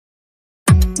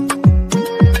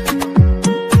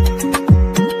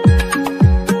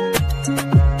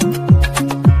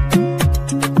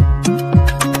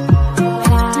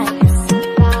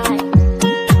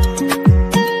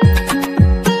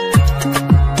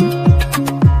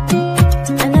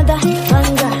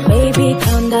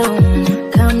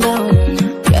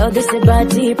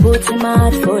body puts my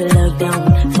heart for lockdown,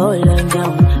 oh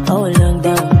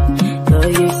lockdown. Girl,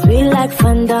 you sweet like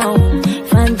fun down.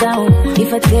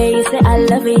 If I tell you say I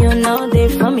love you, you know they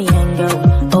from me young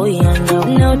girl, oh young girl.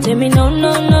 No, tell me no,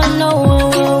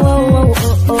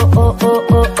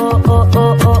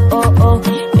 oh,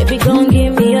 baby, gon'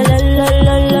 give me a la.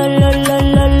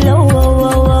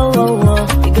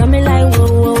 You got me like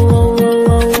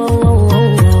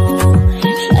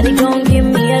shawty gon' give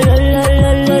me a la.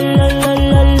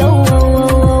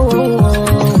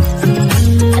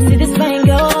 I see this fine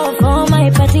girl for my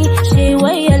party, she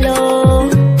way yellow.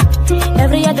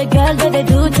 Every other girl that they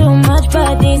do too much,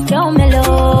 but this girl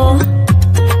mellow.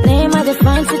 Name of the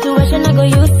fine situation, I go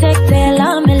use take till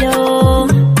I'm mellow.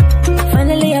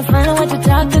 Finally I find out what to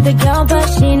talk to the girl, but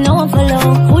she know I'm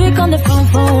follow. Who you on the phone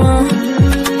for?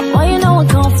 Why you know I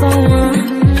come from?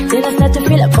 Then I start to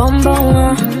feel like bum.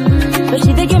 But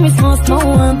she they give me small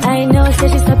one. I know, say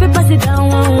she stop it, pass it down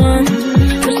one.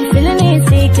 But she feeling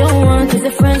insecure one. Cause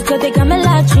the friends, cause they got me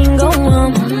like chingo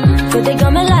one. Cause they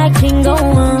got me like chingo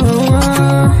one.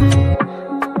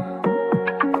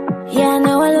 Yeah, I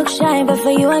know I look shy, but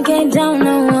for you I get down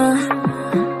no one.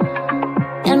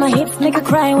 And my hips make her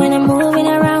cry when I'm moving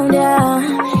around, yeah.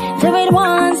 Do it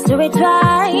once, do it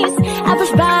twice. I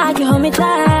push back, you hold me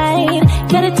tight.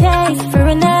 Get a taste for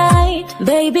a night.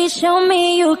 Baby, show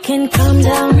me you can calm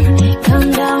down.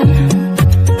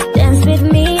 Dance with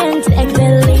me and take the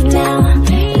lead now.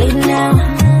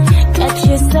 Got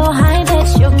you so high that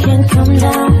you can come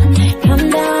down.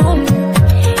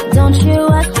 Don't you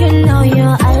ask, you know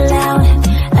you're allowed.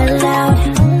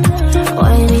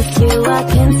 When it's you, I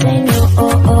can say no.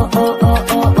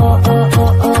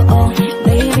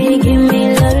 Baby, give me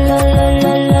la.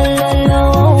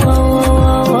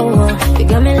 You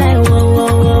got me like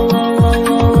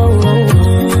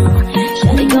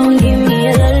Shawty gon' give me a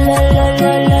la.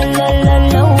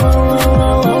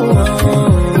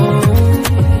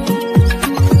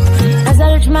 As I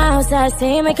reach my house, I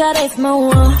see me cut it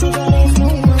small.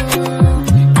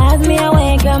 As me I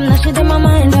wake up, now shit in my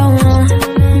mind don't want.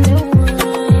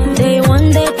 Day one,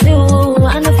 day two,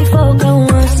 I know if you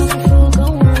focus.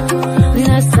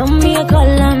 Now send me a call,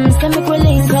 send me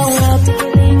quickly go up.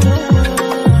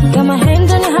 Got my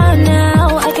hands on your heart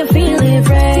now, I can feel it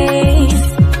race.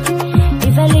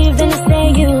 If I leave then you say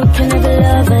you can never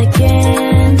love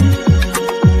again.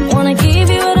 Wanna give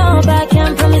you it all back,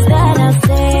 can't promise that I'll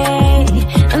stay.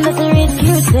 And that's the risk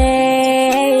you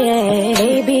take.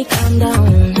 Baby, calm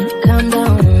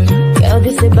down. Girl,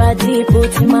 this is body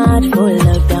puts my heart for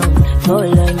lockdown, oh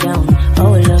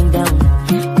lockdown.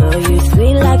 Girl, you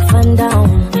sweet like fun down.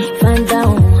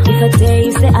 If I tell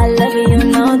you say I love you, you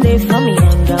know they from me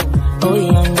young girl, oh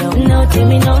young girl. No, tell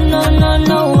me no,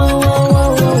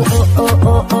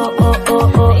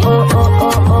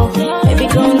 baby,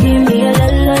 gon' give me a la.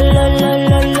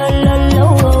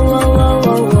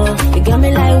 You got me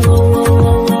like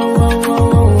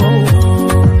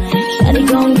shawty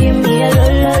gon' give me a la.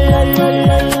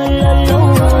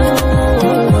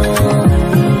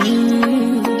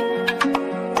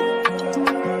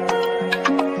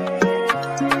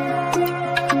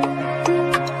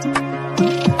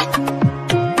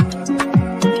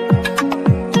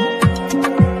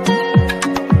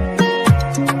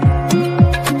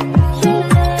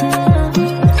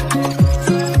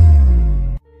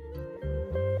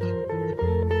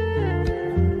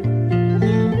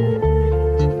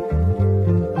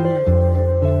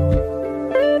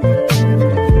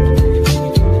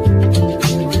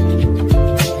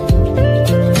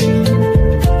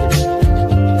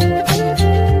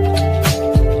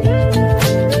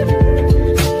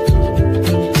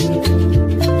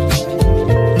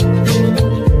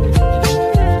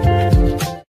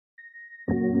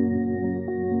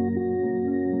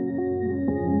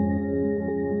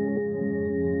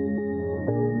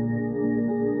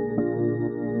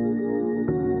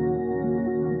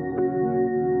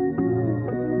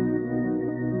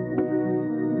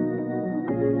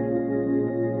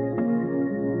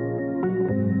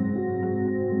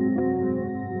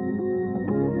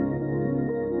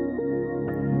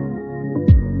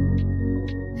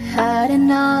 Had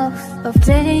enough of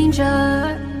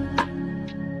danger.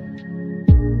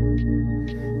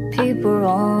 People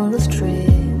on the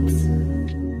streets,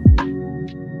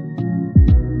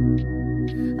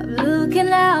 I'm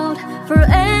looking out for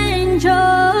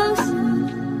angels.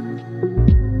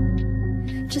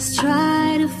 Just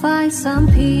try to find some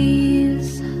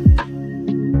peace.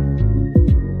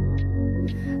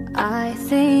 I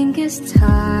think it's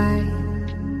time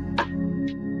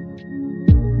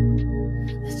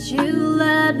you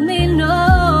let me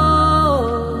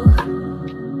know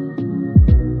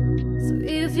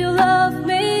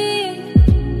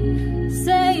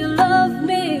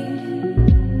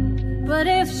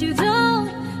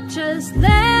just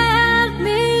let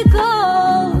me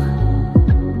go.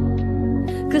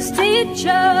 'Cause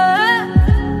teacher,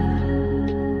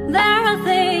 there are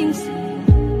things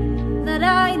that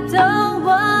I don't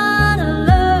wanna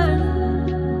learn.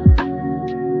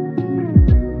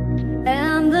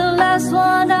 And the last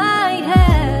one I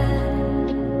had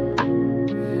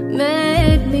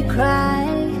made me cry.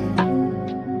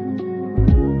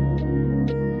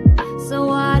 So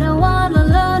I don't wanna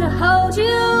learn to hold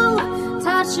you,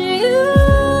 touch you,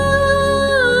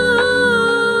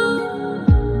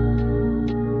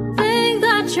 think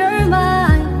that you're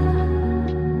mine,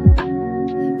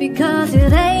 because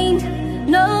it ain't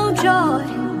no joy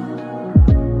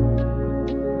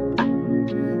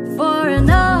for an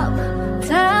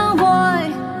uptown boy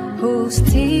whose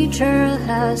teacher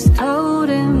has told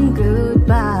him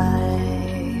goodbye,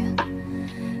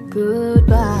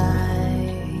 goodbye.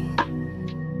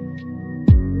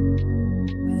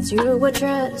 Once you were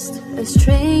just a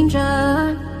stranger,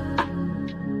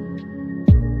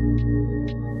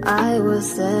 I was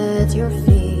at your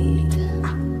feet.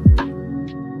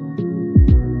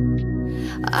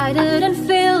 I didn't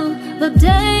feel the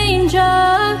danger.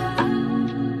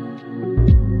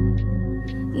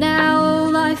 Now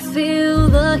I feel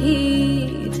the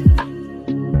heat.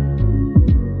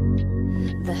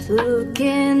 That look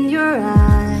in your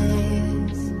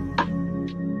eyes,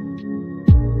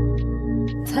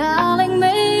 telling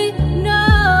me no.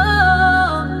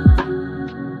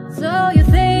 So you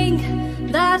think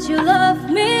that you love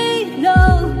me? No,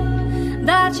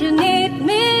 that you need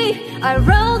me. I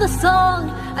wrote a song,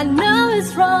 I know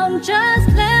it's wrong, just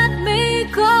let me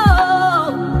go.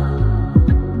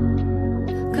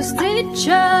 'Cause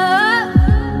teacher,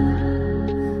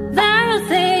 there are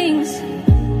things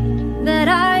that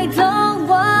I don't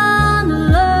wanna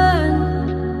learn.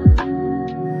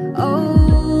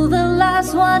 Oh, the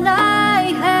last one I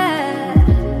had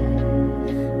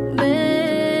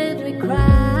made me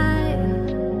cry.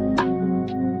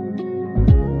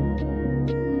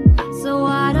 So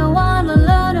I don't wanna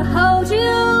learn to hold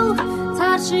you,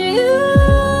 touch you,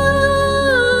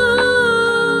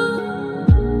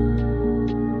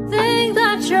 think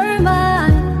that you're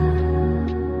mine,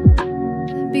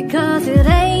 because it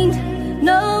ain't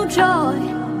no joy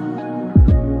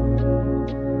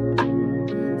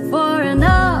for an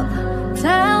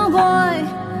uptown boy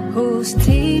whose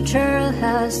teacher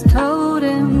has told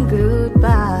him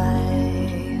goodbye,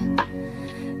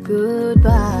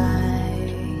 goodbye.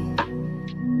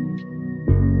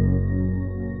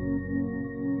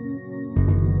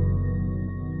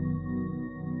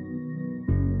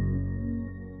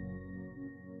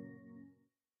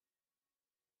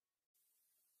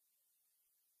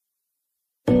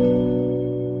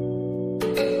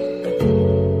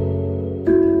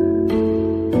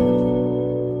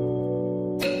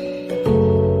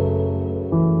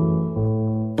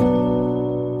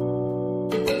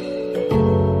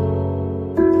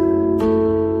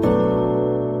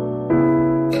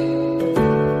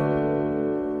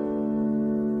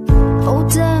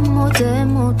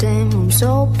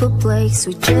 Sober breaks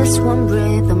with just one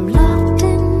rhythm locked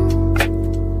in.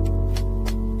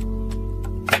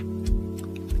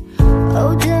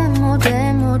 Oh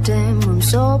damn, I'm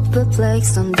so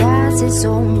perplexed, and that is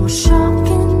almost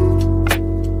shocking.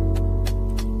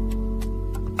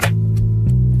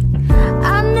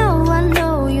 I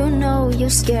know, you know,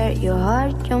 you're scared, your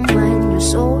heart, your mind, your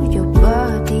soul, your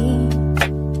body.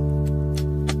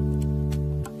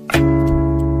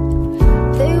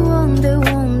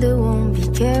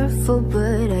 Careful,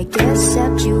 but I guess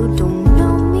that you don't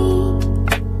know me.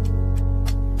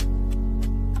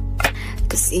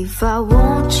 'Cause if I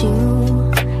want you,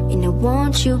 and I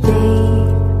want you, babe,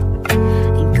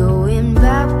 and going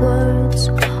backwards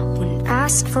when I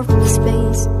ask for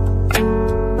space.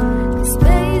 'Cause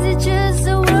space is just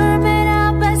a word made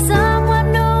up by someone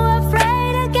who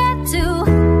afraid to get too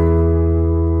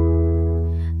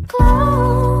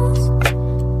close.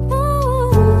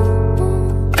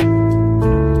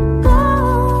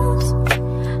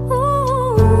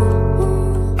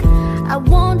 I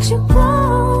want you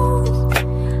close.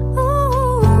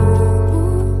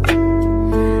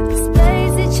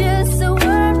 Space is just a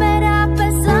word made up by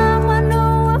someone who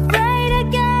afraid to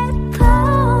get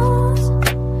close.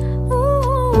 Oh,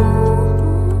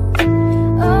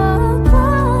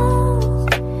 close.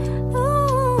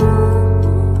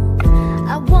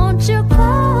 I want you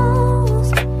close.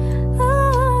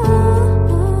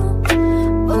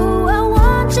 Oh, I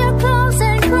want you close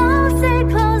and close and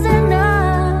close and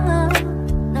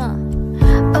no.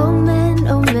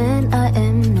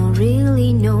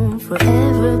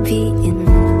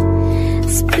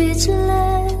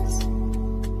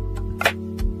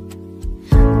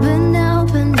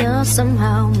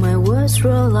 Somehow my words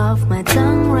roll off my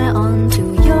tongue right onto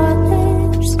your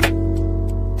lips.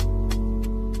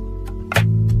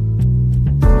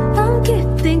 I'm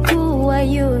keeping cool while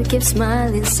you keep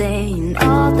smiling, saying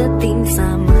all the things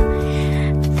I'm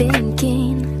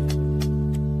thinking.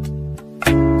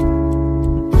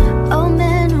 Oh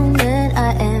man,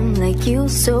 I am like you,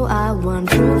 so I want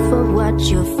proof of what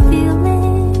you're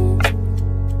feeling.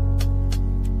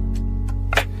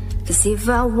 'Cause if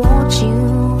I want you,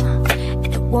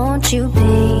 and I want you,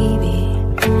 baby,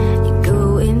 and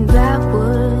going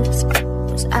backwards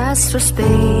was ask for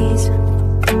space.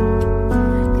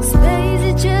 'Cause space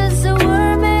is just a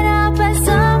word made up by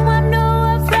someone who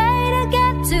afraid to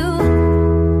get too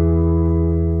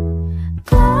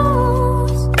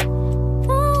close.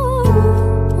 Ooh,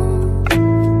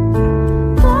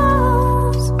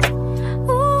 close.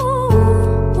 Ooh,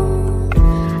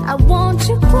 I want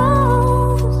you close.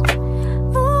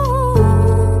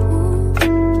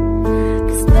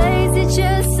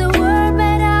 Just a word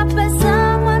made up by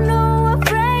someone who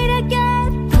afraid to get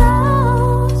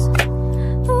close.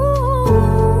 Ooh,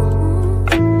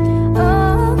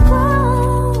 oh,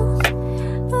 close.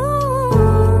 Ooh,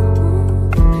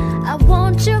 I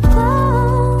want you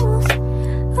close.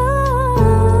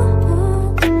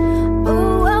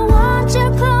 Ooh, I want you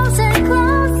close and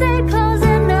close and close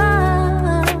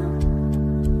enough.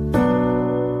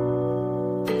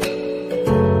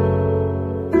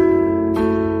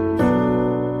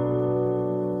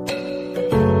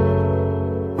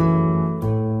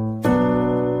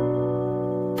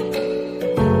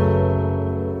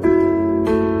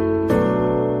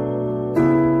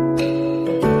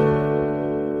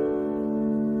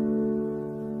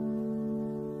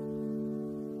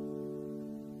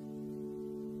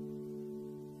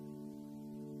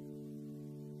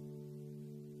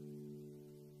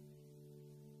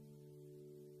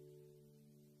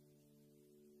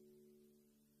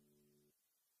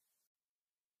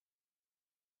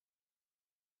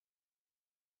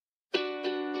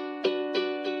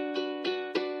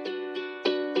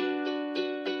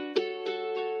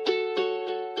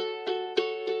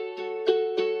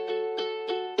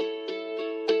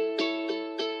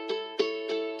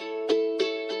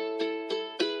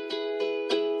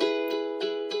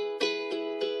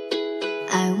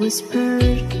 I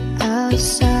whispered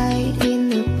outside in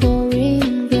the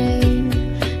pouring rain,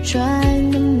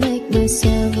 trying to make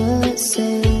myself a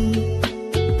saint.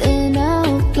 Then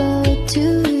I'll float to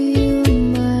you,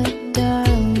 my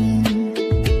darling,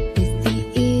 with the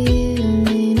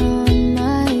evening on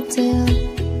my tail.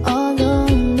 Although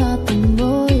not the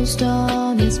most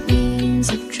honest means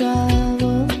of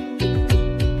travel,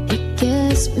 it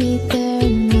gets me there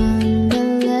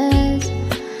nonetheless.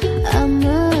 I'm a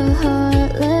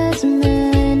heartless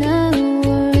man, and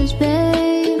words bear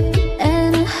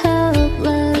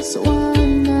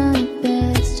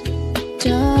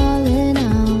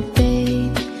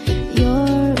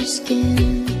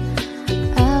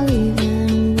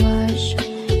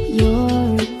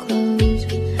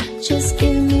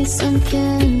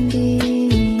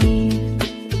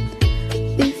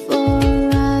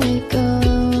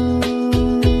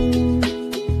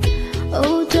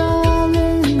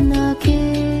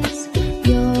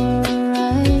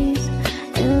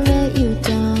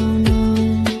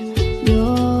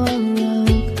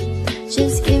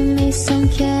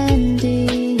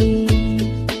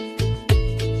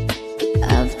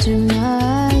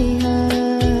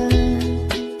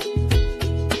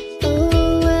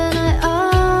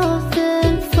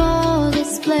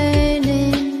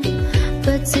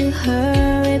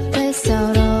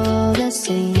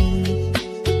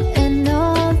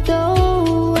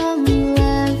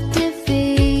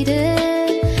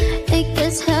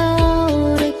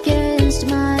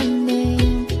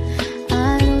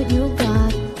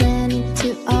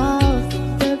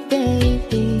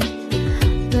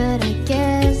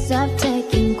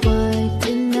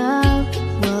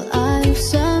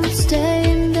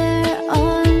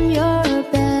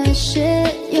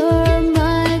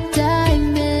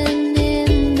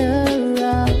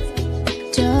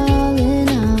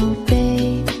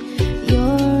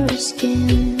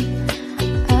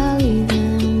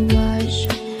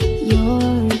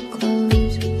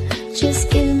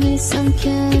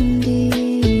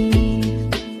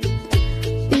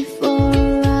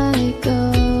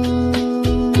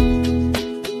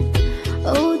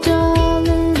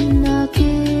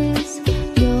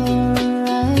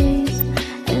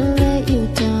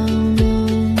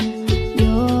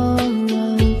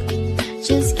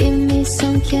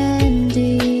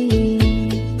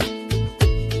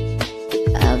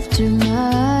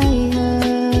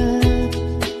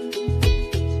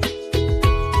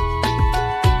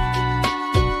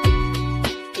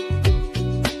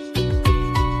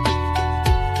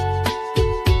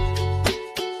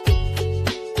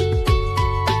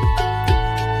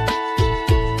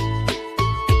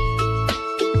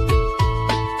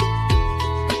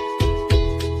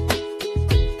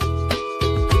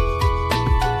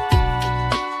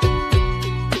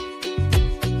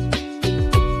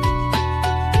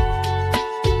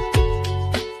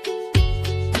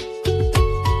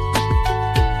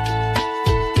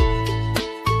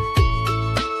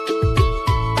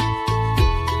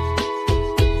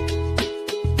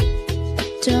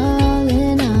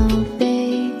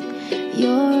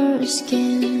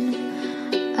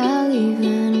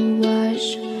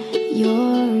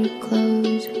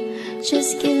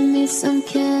some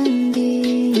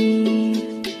candy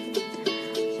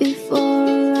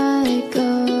before I go.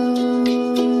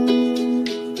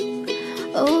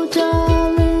 Oh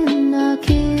darling, I'll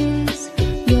kiss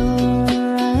your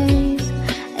eyes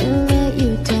and let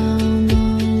you down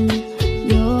on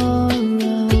your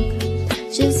rug.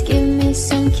 Just give me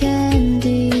some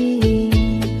candy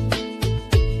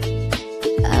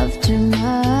after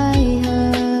my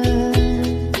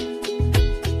hurt.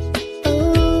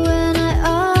 Oh, and I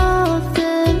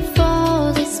often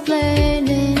fall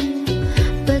explaining,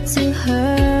 but to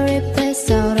her it plays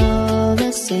out all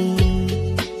the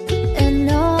same. And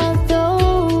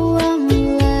although I'm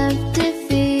left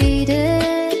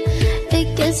defeated, it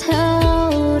gets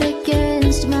held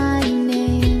against my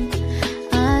name.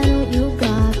 I know you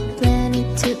got plenty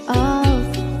to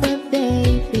offer,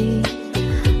 baby,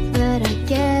 but I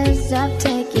guess I've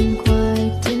taken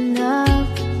quite enough.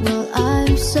 Well,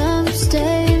 I'm some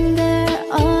stain there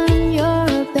on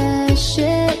your bed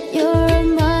sheet. You're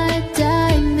my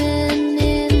diamond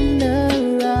in the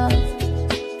rough.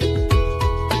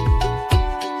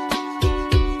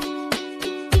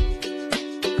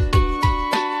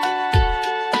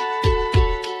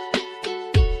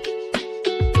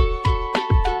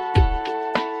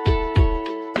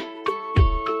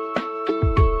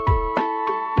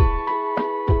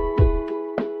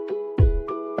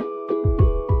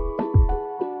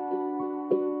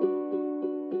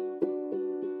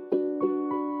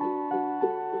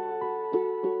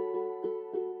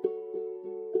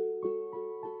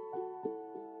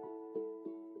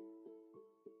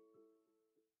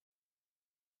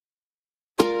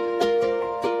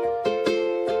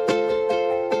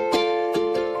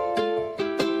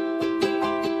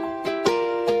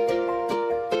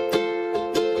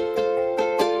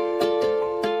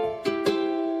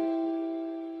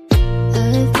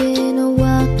 I've been a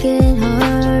walking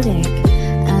heartache.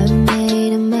 I've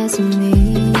made a mess of me.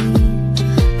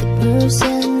 The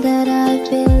person that I've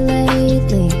been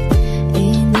lately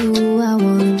ain't who I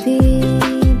wanna be.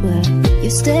 But you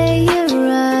stay here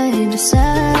right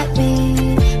beside me,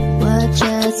 watch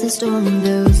as the storm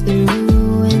blows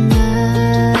through, and I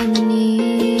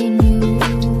need you.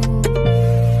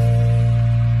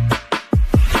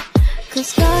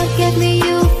 'Cause God gave me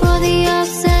you for the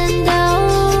ups and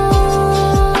downs.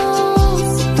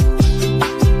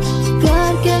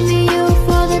 God gave me you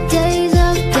for the days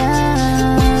of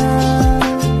doubt.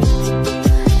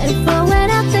 And for when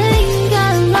I think I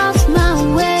lost my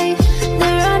way,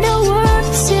 there are no words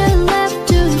still left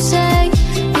to say.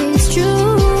 It's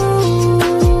true.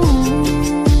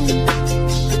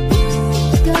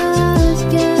 God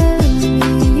gave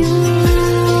me you.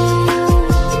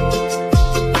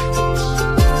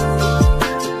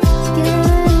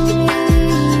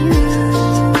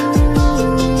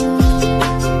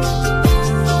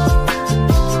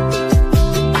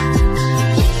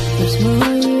 There's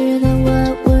more here than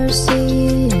what we're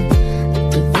seeing, a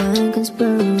divine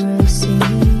conspiracy.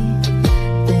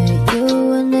 That you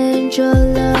an angel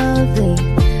lovely,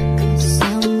 'cause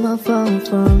someone fall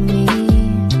for me.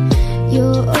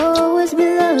 You'll always be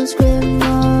love's scream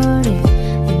morning,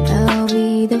 and I'll be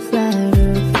the flatter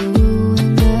of you,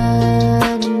 and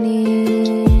I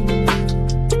need you.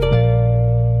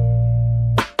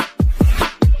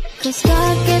 'Cause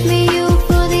God gave me you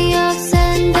for the ups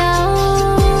and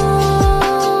downs.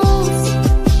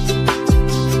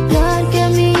 God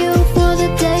gave me you for the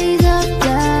days of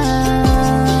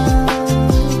doubt.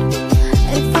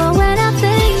 And for when I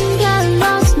think I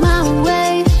lost my way,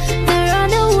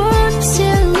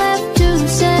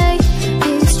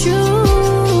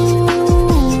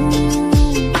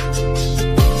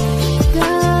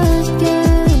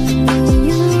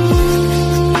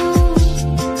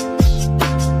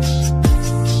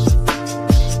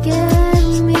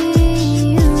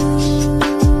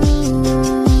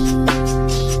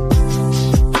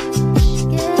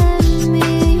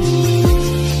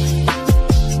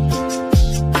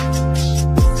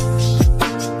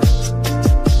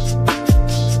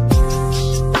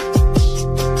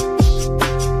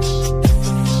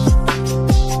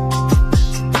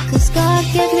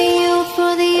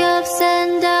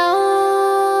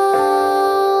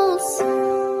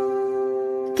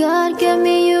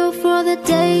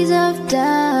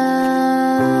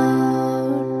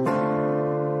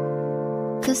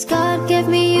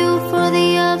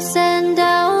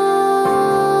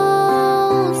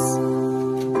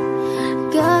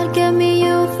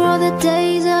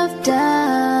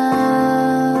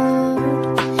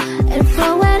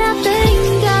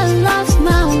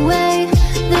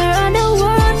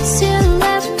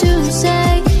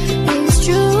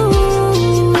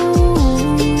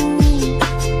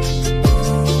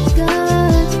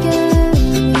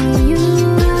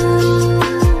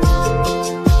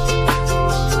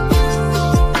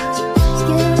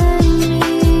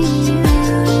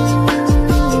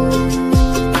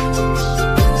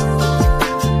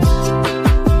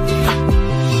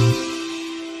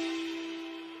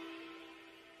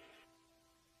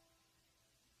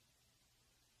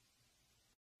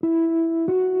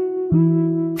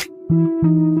 Can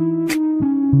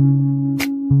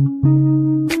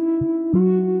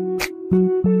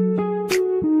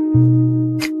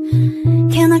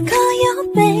I call you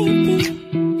baby?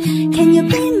 Can you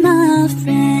be my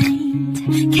friend?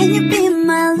 Can you be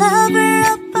my lover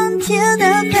up until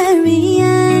the very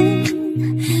end?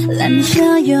 Let me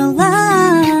show you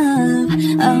love,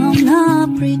 I'll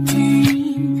not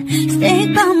pretend. Stay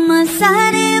by my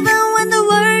side even when the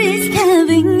world is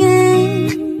caving in.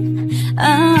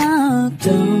 Oh,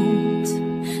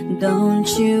 don't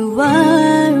you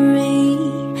worry,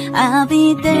 I'll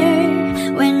be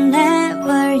there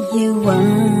whenever you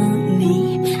want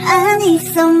me. I need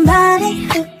somebody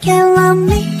who can love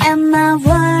me at my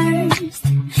worst.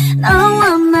 No,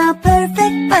 I'm not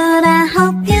perfect, but I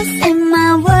hope you see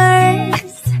my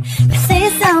words. 'Cause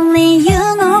it's only you,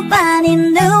 nobody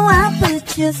knew I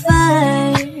put you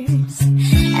first.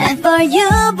 And for you,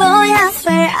 boy, I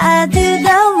swear I do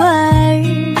the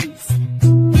worst.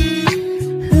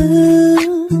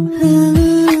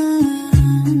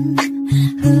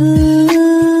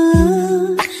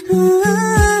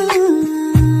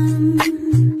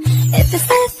 If it's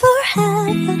set for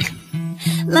heaven,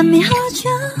 let me hold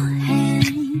your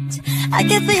hand. I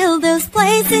can feel those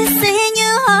places in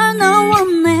your heart no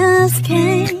one else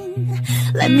can.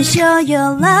 Let me show you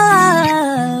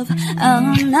love,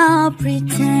 I'll not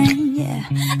pretend, yeah.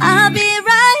 I'll be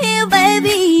right here,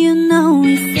 baby, you know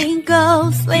we sink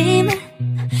or swim.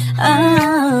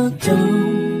 Oh,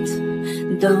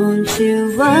 don't you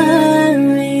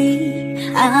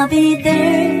worry, I'll be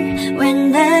there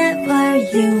whenever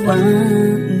you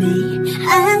want me.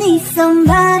 I need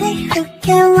somebody who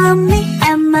can love me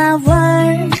at my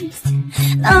worst.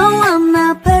 No, I'm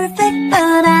not perfect,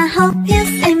 but I hope you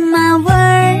see my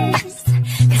words.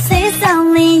 'Cause it's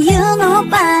only you,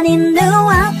 nobody knew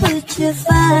I put you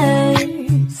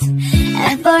first.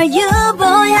 And for you,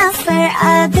 boy, I swear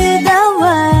I do the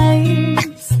worst.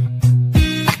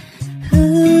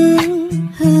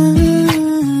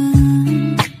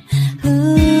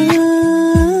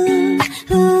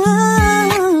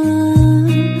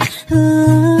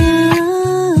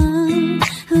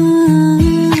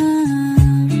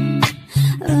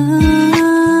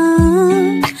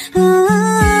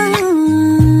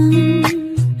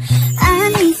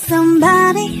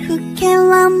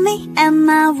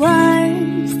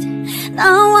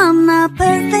 No, I'm not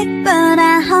perfect, but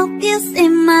I hope you see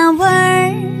my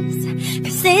words.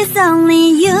 'Cause it's only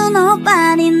you,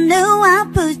 nobody knew I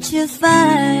put you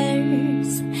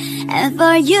first. And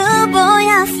for you, boy,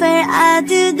 I swear I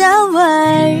do the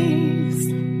worst.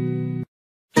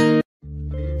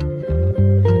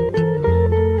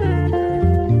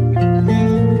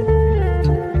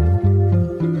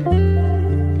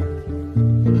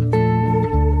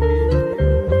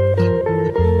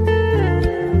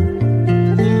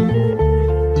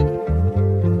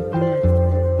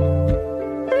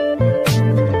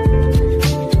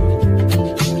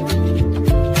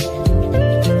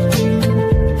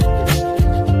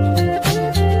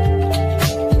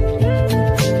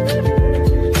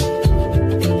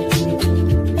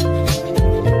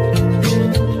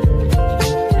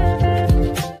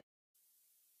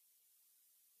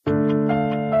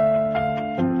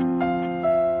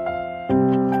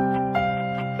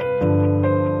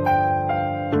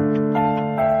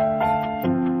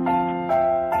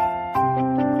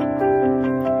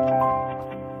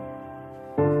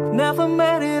 Never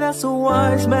made it as a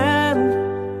wise man,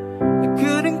 I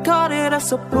couldn't cut it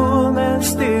as a poor man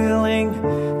stealing.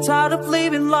 Tired of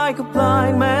living like a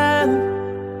blind man,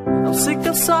 I'm sick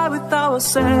of sight without a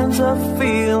sense of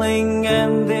feeling.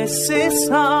 And this is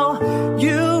how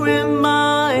you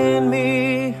remind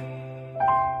me.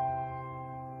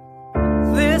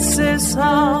 This is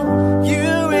how you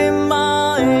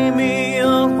remind me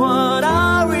of what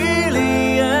I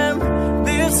really am.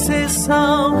 This is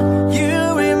how you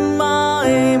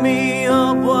remind me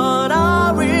of what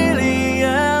I really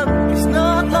am. It's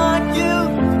not like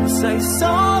you say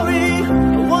sorry,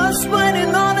 I was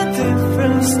waiting on a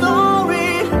different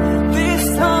story. This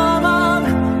time I'm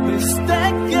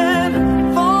mistaken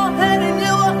for handing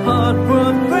you a heart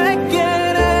worth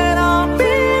breaking. And I'll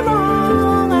be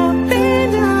wrong, I've been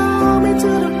down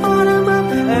into the bottom of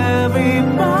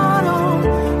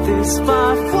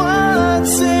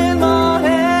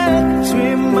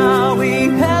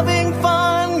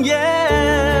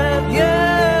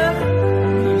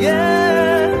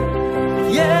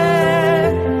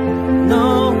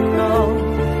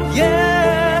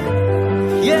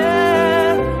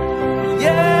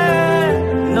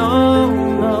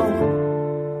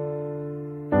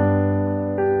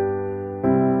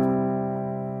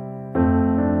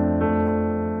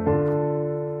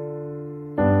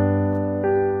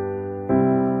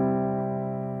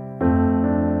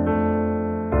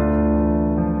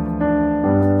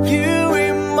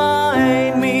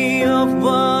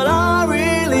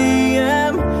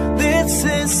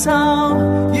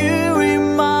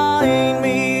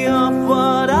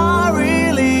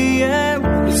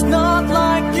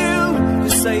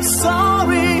say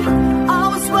sorry. I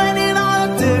was waiting on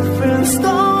a different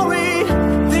story.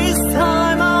 This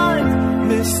time I'm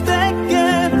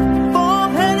mistaken for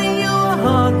handing you a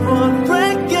heart worth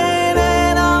breaking.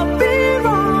 And I've been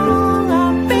wrong,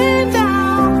 I've been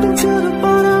down, been to the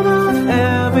bottom of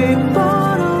every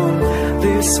bottle.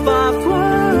 These 5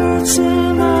 words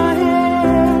in my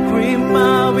head scream,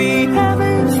 are we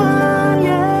having fun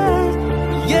yet?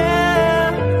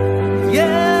 Yeah,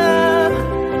 yeah,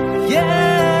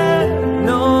 yeah,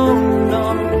 no, no.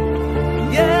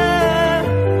 Yeah,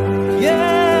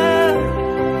 yeah,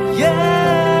 yeah,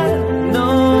 no,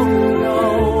 no.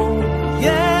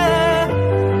 Yeah,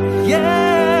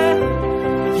 yeah,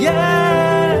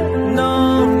 yeah, no,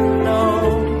 no.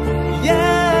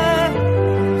 Yeah,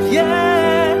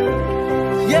 yeah,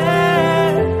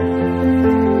 yeah.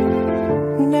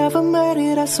 Never made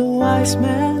it as a wise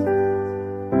man.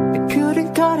 I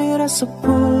couldn't cut it as a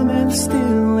poor man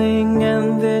stealing.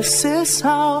 And this is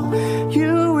how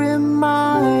you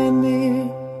remind me.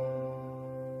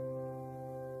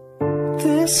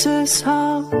 This is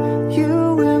how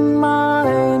you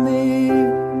remind me.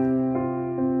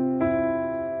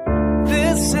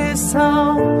 This is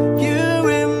how you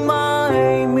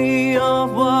remind me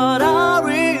of what I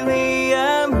really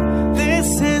am.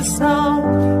 This is how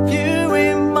you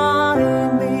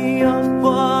remind me of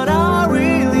what I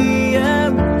really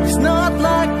am. It's not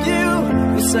like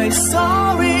you say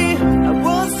sorry. I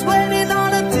was waiting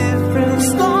on a different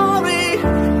story.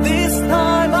 This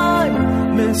time I'm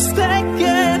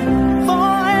mistaken for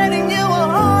handing you a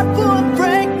heart worth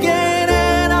breaking.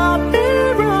 And I've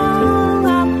been wrong,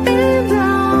 I've been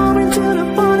down, into the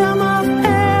bottom of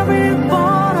every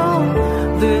bottle.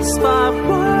 There's 5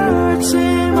 words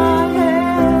in my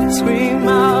head scream,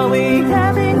 are we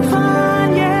having fun?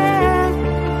 Yeah,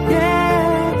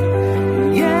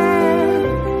 yeah, yeah.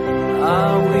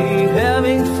 Are we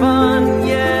having fun?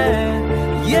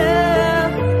 Yeah, yeah,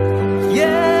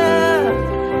 yeah.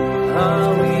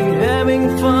 Are we having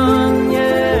fun?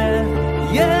 Yeah,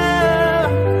 yeah,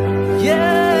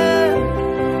 yeah.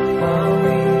 Are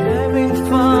we having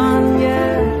fun?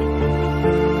 Yeah.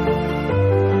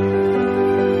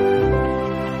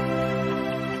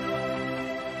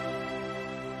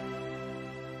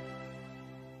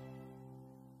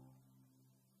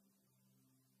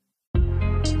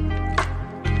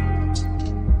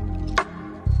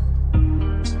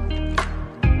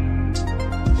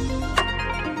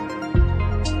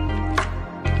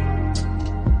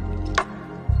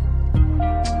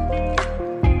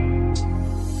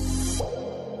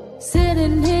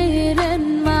 Sitting here in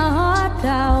my heart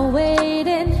now,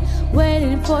 waiting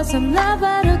for some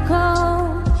lover to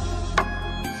call.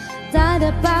 Died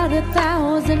about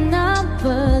 1,000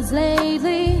 numbers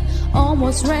lately,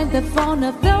 almost ran the phone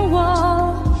off the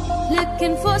wall.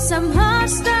 Looking for some hot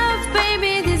stuff,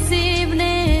 baby, this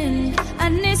evening. I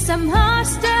need some hot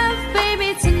stuff,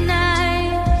 baby,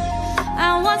 tonight.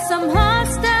 I want some hot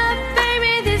stuff,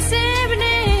 baby, this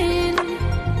evening.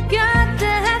 Got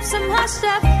to have some hot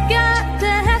stuff, got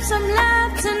to have some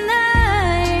love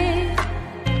tonight.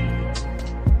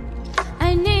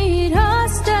 I need hot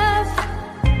stuff,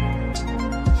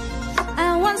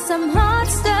 I want some hot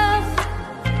stuff.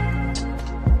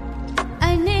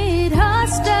 I need hot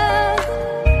stuff.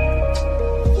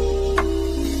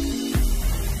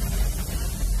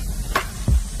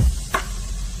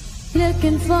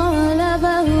 Looking for a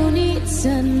lover who needs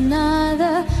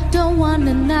another. Don't want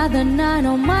another night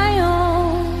on my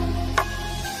own.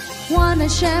 Wanna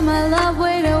share my love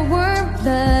with a worthy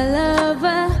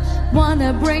lover.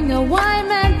 Wanna bring a white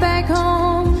man back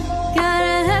home.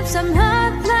 Gotta have some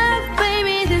hot love,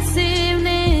 baby, this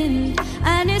evening.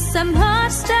 I need some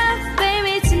hot stuff,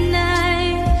 baby,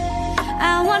 tonight.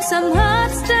 I want some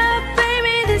hot stuff,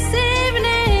 baby, this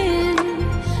evening.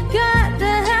 Got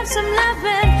to have some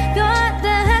loving, got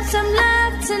to have some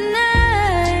love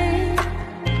tonight.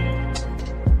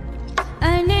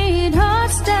 I need hot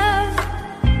stuff,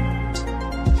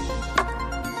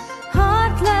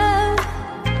 hot love.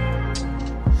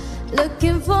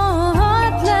 Looking for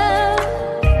hot love.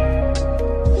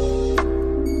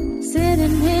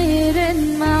 Sitting here in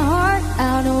my heart,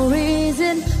 out no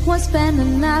reason. Won't spend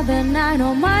another night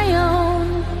on my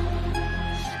own.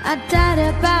 I died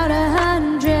about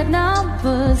 100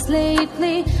 numbers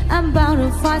lately. I'm bound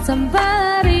to find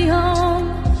somebody home.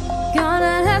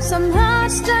 Gonna have some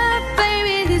hot stuff,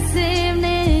 baby, this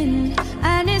evening.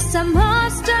 I need some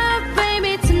hot stuff,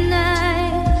 baby,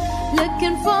 tonight.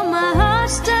 Looking for my hot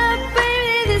stuff,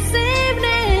 baby, this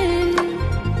evening.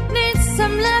 Need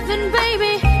some loving,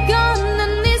 baby. Gonna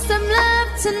need some love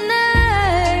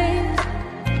tonight.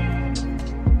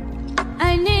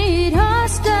 I need hot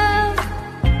stuff.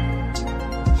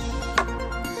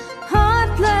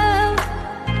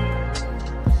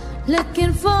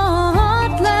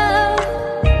 fought love.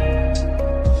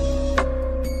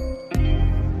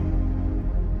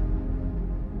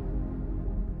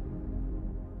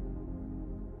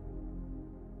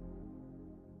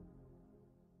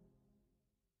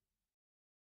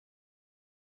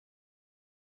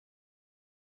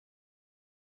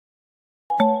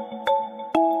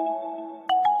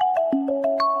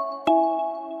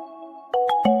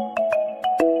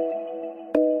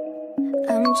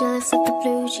 I'm jealous of the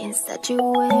blue jeans that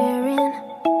you're wearing,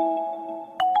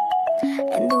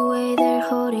 and the way they're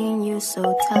holding you so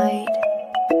tight.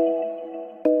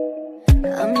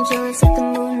 I'm jealous of the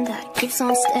moon that keeps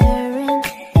on staring,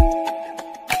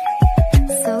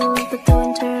 so love the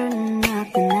doing turn out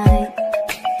the night.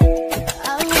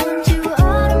 I want you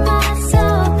all to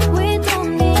myself, we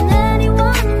don't need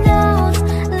anyone else.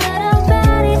 Let our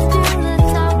bodies do the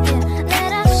talking,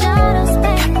 let our shadows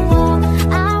paint the wall.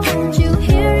 I want you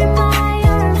here in my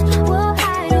arms, we'll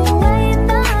hide away in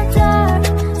the dark.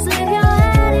 Slip your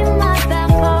head in my back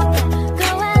pocket, go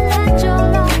and let your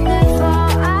lonely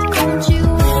fall. I want you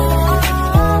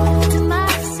all to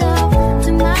myself,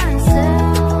 to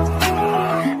myself.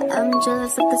 I'm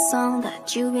jealous of the song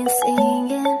that you've been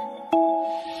singing,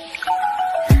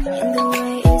 and the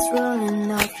way it's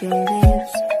rolling off your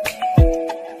lips.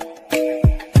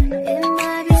 It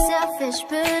might be selfish,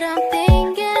 but I'm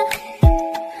thinking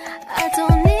I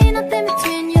don't need nothing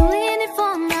between you, leaning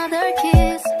for another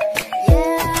kiss.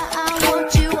 Yeah, I want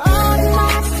you all to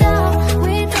myself,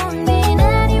 we don't need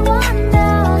anyone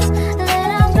else. Let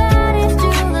our bodies do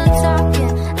the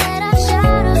talking, let our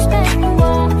shadows paint the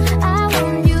wall. I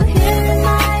want you here in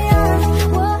my arms,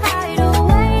 we'll hide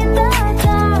away in the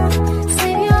dark.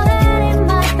 Slip your head in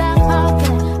my back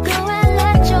pocket, go and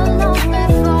let your lonely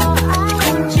fall. I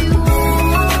want you all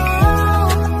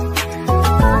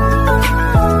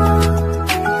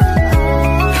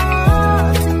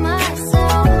to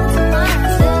myself,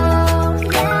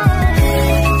 yeah.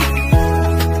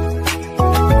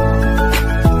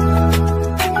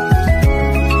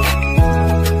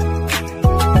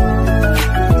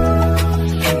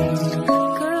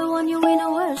 Girl, I want you in a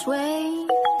worse way.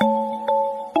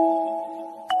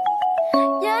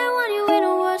 Yeah, I want you in a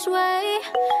worse way.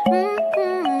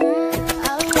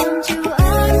 I want you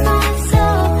all to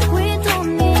myself, we don't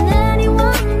need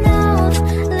anyone else.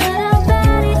 Let our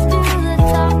bodies do the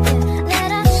talking, let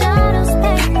our shadows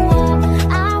paint the wall.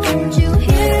 I want you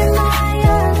here in my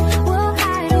arms, we'll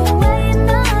hide away in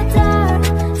the dark.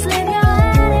 Slip your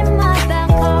head in my back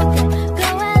pocket, go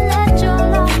and let your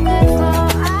lonely fall.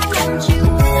 I want you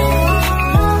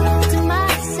all to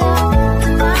myself, to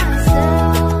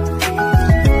myself.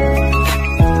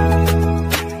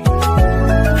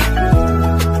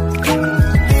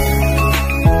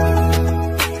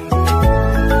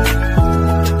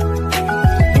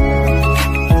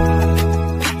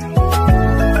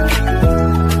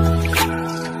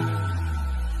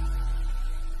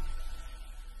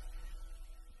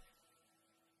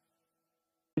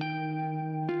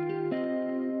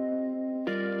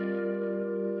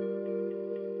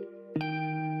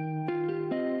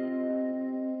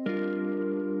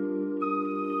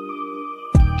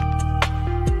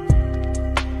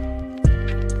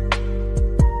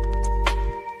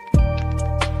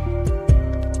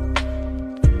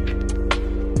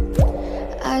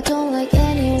 I don't like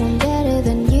anyone better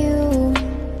than you.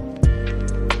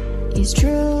 It's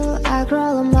true, I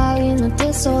crawl a mile in a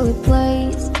desolate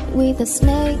place with the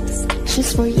snakes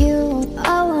just for you.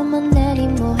 Oh, I'm an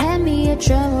animal, hand me a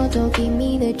tremor, don't give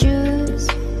me the juice.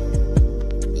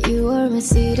 You are my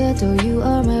citadel, you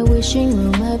are my wishing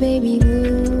room, my baby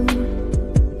blue.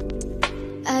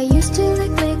 I used to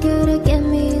like liquor to get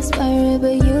me inspired,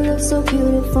 but you look so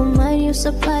beautiful, my new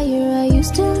supplier. I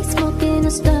used to like smoking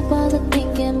to stop all the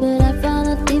thinking, but I found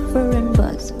a different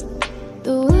buzz.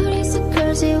 The word is a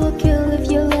curse, it will kill if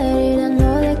you let it. I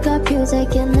know they got pills, I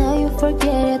can help you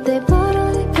forget it. They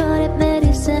totally call it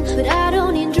medicine, but I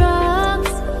don't need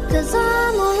drugs, cause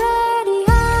I'm already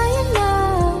high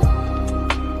enough.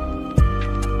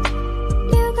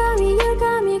 You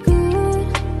got me good.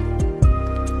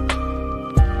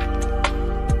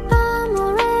 I'm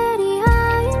already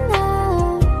high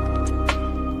enough.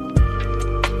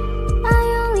 I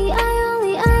only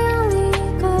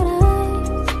got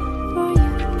eyes for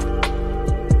you.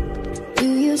 Do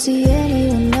you see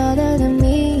anyone other than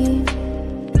me?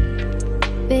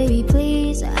 Baby,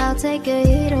 please, I'll take a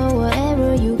hit or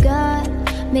whatever you got.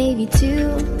 Maybe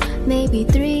two, maybe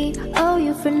three. Oh,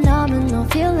 you're phenomenal,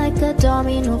 feel like a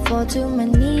domino, fall to my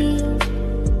knees.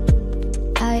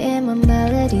 I am a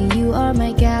melody, you are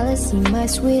my galaxy, my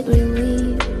sweet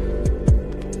relief.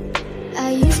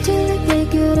 I used used to look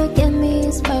like you to get me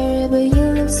inspired, but you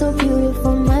look so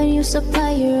beautiful, my new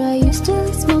supplier. I used to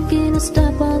like smoking to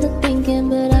stop all the thinking,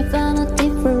 but I found a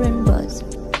different buzz.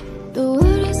 The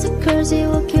word is a curse, it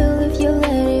will kill if you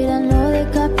let it. I know they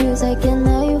got pills, I can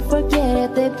let you forget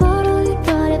it. They totally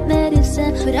got it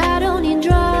medicine, but I don't need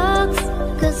drugs,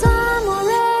 cause I'm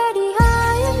already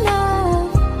high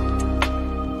enough.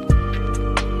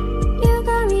 You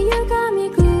got me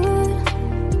good.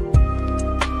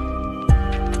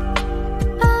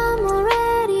 I'm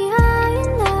already high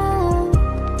enough.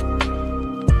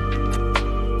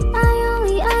 I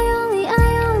only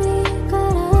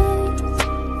got eyes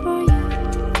for you.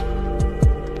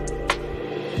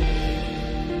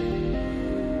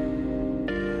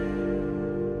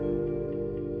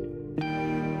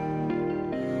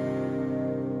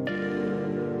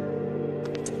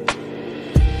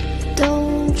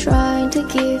 Don't try to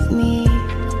give me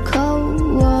cold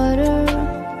water,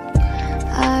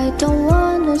 I don't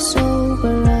wanna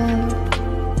sober up.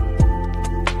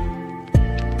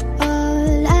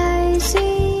 All I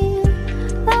see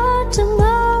are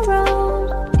tomorrow,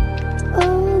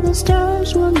 all the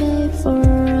stars were made for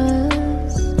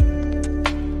us.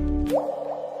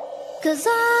 Cause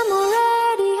I'm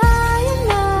already high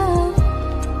enough.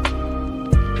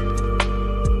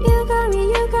 You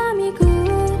got me good.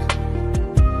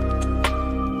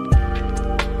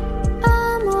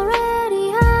 I'm already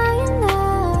high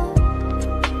enough.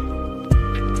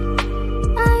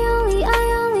 I only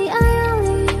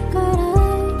got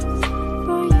eyes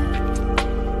for you.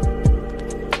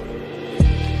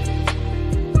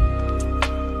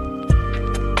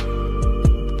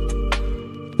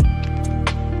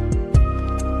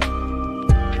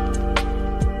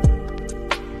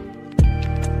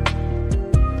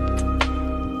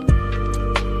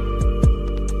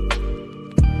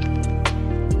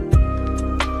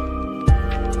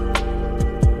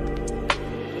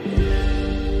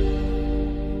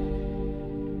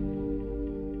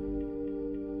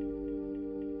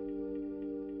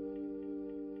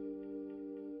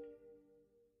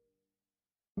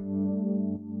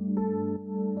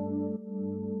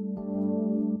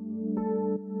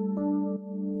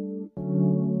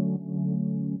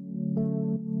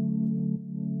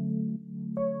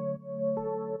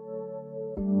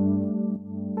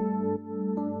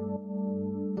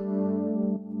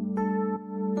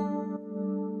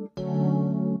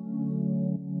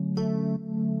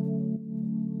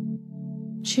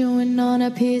 Chewing on a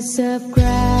piece of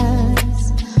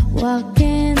grass,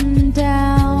 walking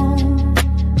down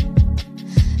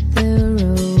the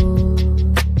road.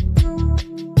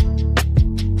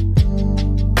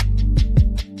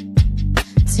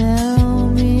 Tell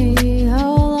me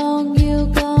how long you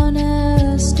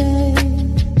gonna stay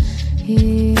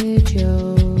here,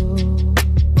 Joe.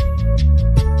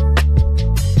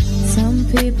 Some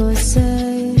people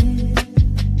say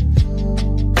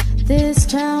this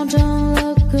town don't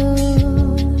look good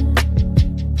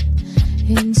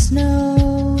in snow.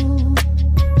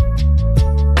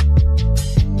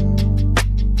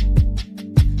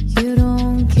 You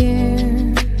don't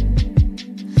care,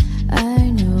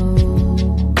 I know.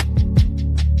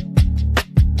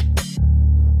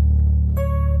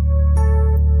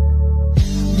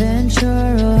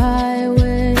 Ventura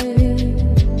Highway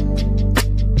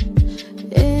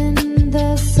in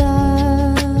the sunshine,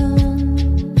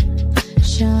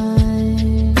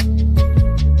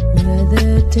 where the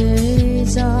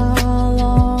days are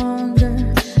longer,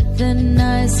 the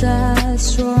nights are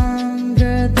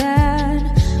stronger than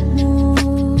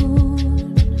moonshine.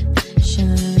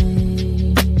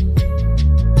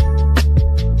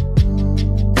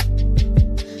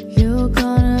 You're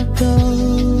gonna go,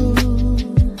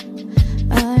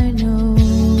 I know.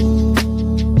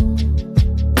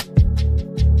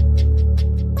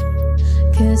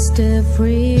 Guess the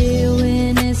free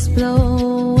wind is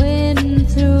blowing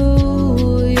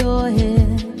through your hair,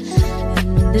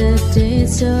 and the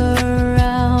days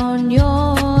around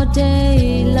your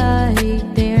daylight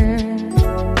there.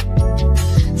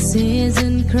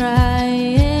 Season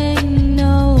crying,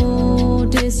 no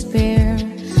despair.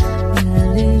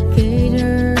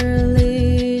 Alligator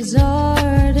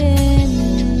lizard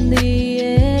in the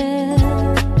air,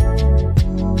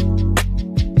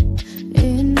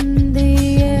 in the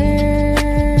air.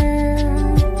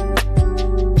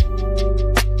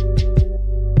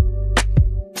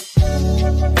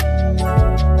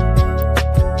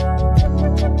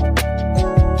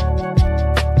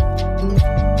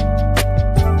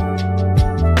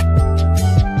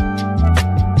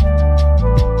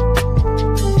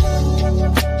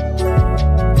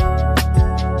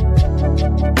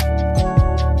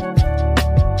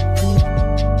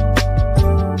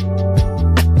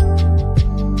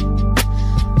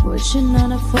 wishing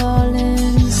on a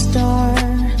falling star,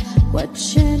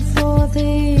 watching for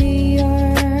the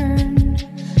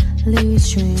early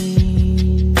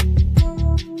train.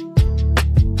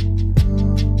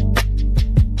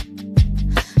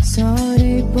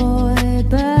 Sorry boy,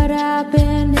 but I've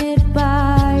been hit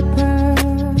by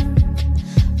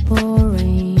purple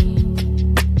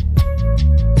rain.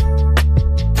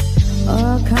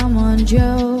 Oh come on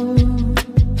Joe,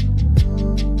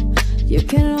 you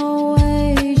can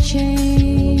always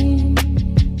change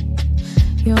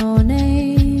your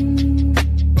name.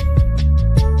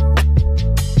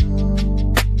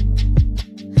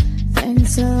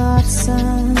 Thanks a lot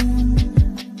son,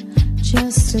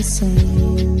 just the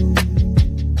same.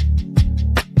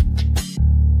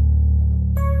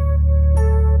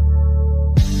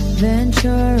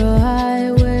 Ventura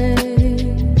Highway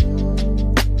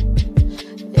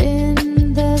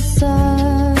in the sunshine,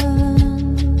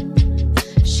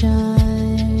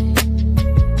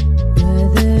 where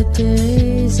the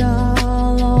days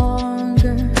are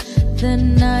longer, the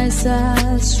nights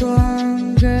are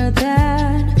stronger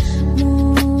than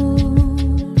moonshine.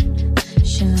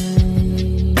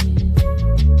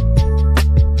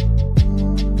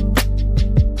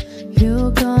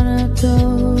 You're gonna go,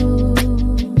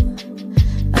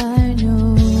 I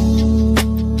know,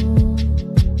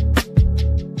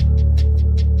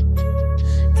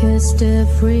 'cause the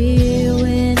free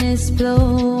wind is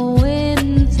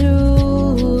blowing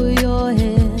through your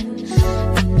hair,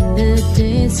 and the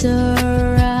days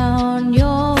around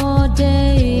your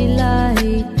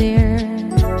daylight there.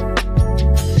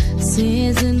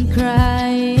 Season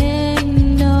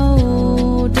crying,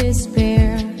 no despair.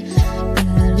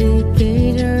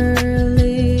 Alligator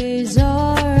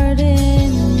lizard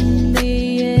in the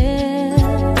air,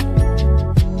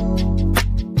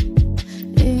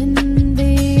 in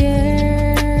the air.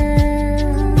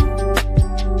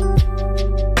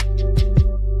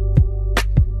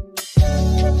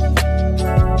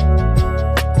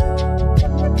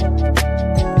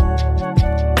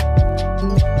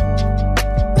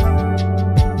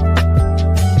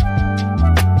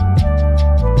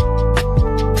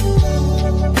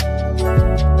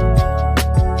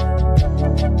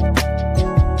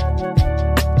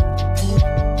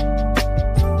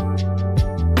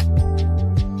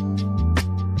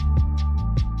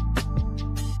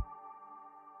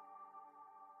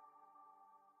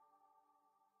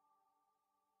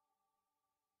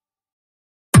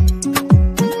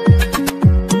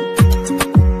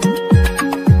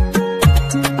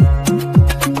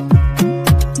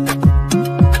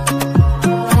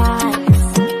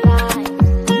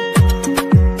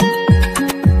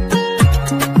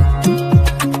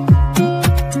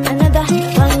 Another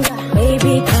banger,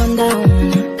 baby, calm down,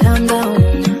 calm down.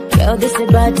 Girl, this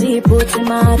your body puts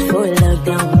my heart for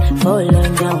lockdown, oh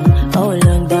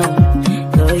lockdown.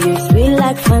 Girl, you sweet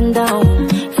like fun down,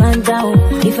 fun down.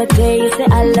 If I tell you say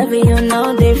I love you, you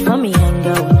know they from me young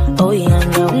girl, oh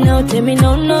young girl. No, tell me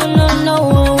no, no, no, no.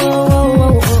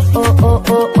 Oh, oh, oh,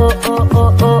 oh, oh, oh, oh,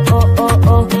 oh, oh, oh, oh,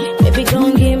 oh. Baby,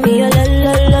 gon' give me a la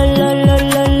la la la la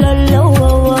la la la. Oh,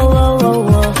 oh, oh, oh,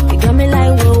 oh. You got me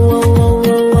like whoa, whoa, whoa,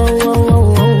 whoa, whoa,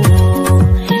 whoa, whoa.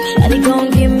 Shawty gon'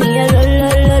 give me a la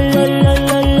la la la la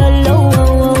la la la. Oh, oh,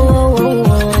 oh,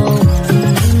 oh, oh.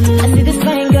 I see this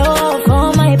fine girl for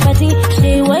my party,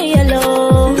 she way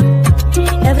yellow.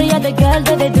 Every other girl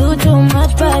that they do too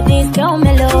much, but this girl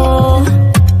mellow.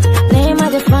 Name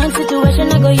of the fun situation,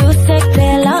 I go use tech,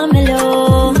 tell I'm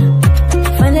mellow.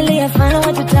 Finally I find out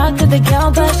what to talk to the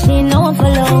girl, but she ain't no one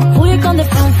follow. Who you on the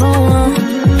phone for?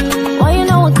 Why you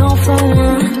know I come from?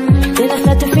 Then I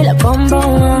start to feel a bum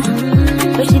bum.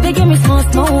 But she did give me small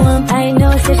one. I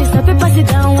know, so she stop it, pass it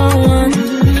down one.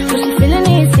 But she feeling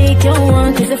insecure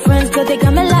one. Cause her friends, cause they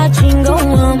got me like chingo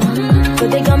one. Cause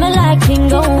they got me like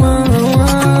chingo one.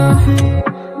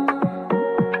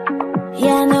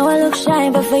 Yeah, I know I look shy,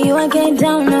 but for you I get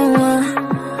down no one.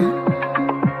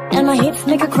 And my hips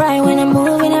make her cry when I'm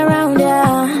moving around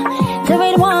her. Do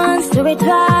it once, do it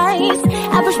twice.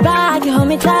 I push back, you hold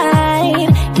me tight.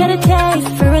 Get a taste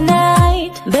for a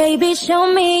night. Baby,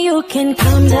 show me you can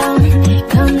calm down,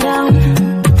 calm down.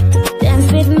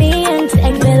 Dance with me and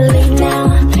take the lead now,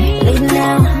 lead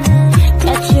now.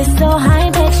 Got you so high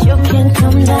that you can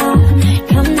come down,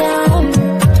 come down.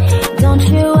 Don't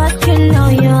you ask, you know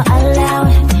you're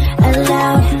allowed,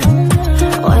 allowed.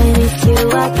 When it's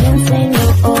you, I can say no.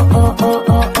 Oh, oh, oh,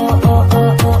 oh, oh, oh,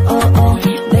 oh, oh, oh, oh.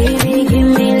 Baby, give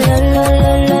me la la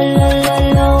la la la la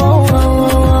la. Oh, oh,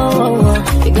 oh, oh, oh.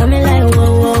 You got me like whoa,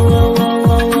 whoa, whoa, whoa,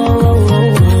 whoa, whoa, whoa.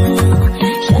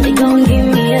 Shawty gon' give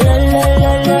me a la la la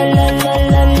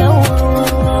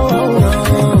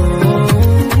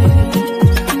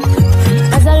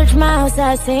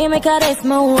promise I say make her rest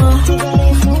my one.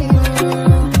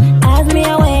 As me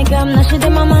awake up, now she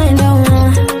in my mind on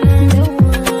one.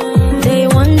 Day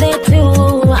one, day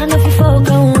two, I know if you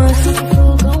focus.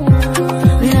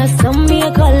 Now some me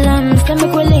a call and some me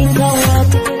release go up.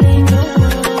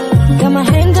 Got my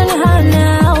hand on your heart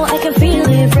now, I can feel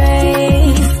it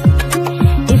race.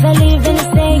 If I leave then you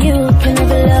say you can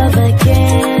never love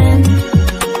again.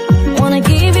 Wanna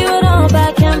give you it all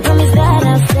back, can't promise that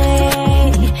I'll stay.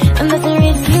 And that's the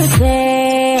risk you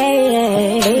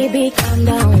take. Baby, calm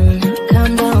down,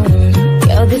 calm down.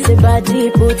 Girl, this is body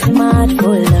put my heart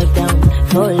full of down,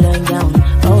 full of down,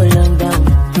 full of down.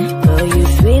 Girl, you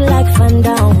sweet like fun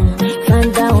down, fun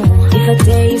down. If I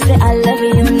tell you say I love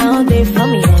you, you know they from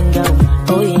me and go.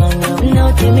 Oh yeah, no, no,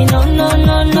 tell me no, no,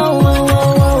 no, no. Oh,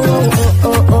 oh,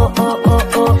 oh, oh, oh, oh,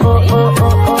 oh, oh, oh,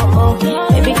 oh, oh, oh.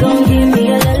 Baby, gon' give me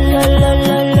a la la la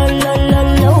la la la la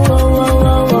la. Oh, oh,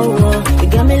 oh, oh, oh. You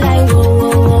got me like whoa,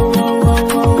 whoa, whoa, whoa,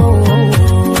 whoa, whoa, whoa.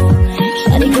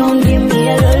 Shawty gon' give me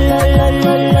a la la la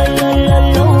la la la la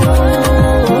la.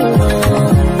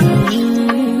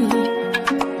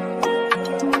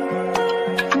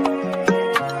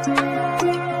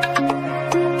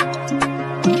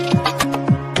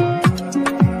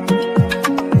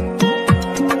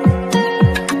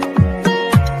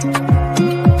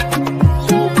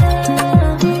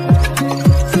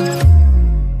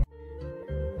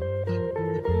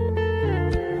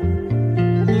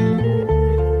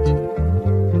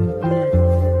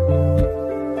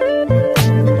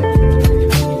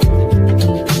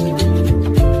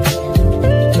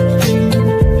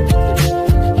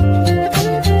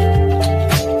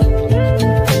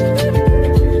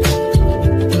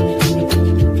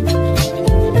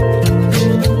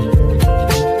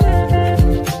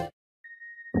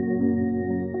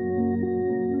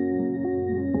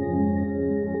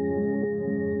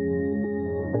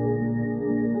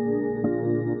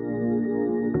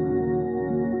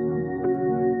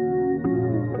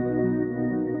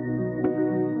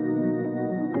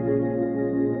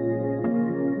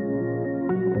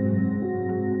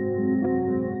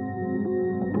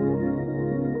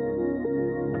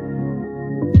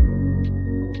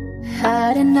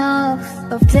 Had enough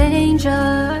of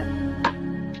danger.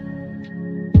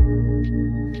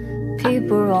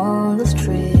 People on the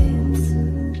streets.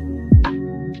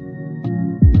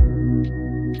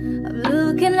 I'm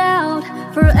looking out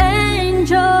for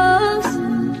angels.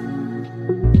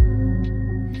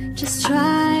 Just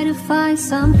try to find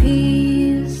some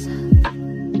peace.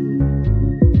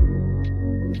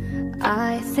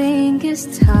 I think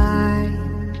it's time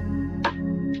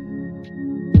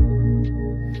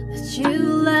you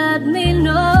let me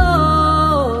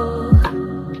know.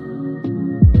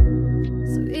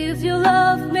 So if you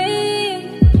love me,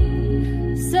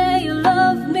 say you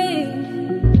love me.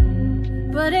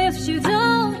 But if you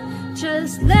don't,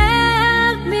 just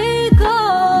let me go.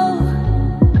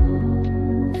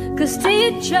 'Cause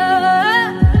teacher,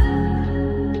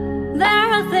 there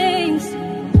are things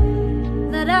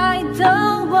that I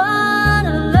don't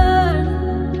wanna learn.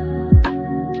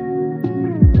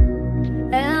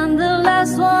 And the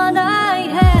last one I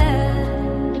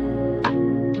had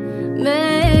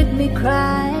made me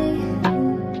cry.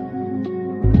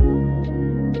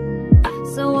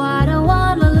 So I don't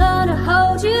wanna learn to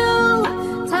hold you,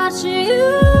 touch you,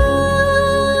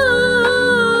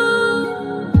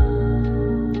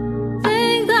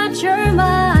 think that you're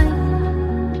mine.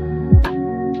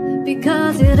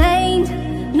 Because it ain't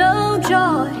no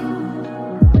joy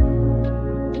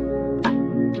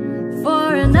for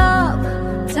an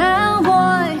uptown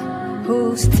boy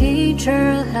whose teacher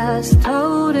has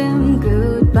told him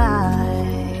goodbye,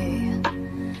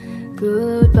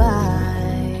 goodbye.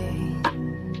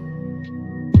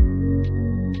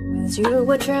 Once you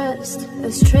were just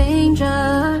a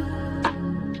stranger,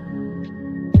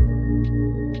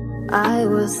 I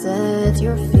was at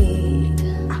your feet.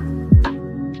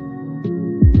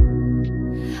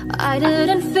 I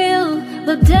didn't feel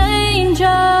the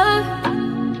danger.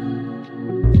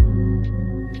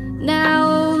 Now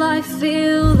I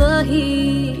feel the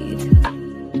heat.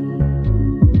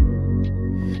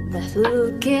 That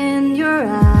look in your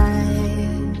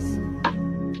eyes,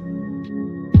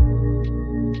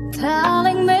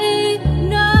 telling me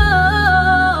no.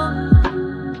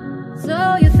 So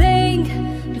you think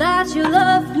that you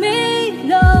love me?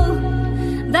 No,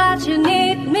 that you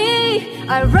need me.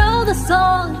 I wrote a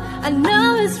song, I know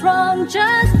it's wrong,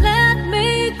 just let me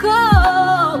go.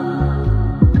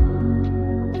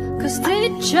 'Cause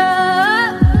teacher,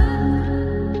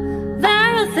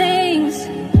 there are things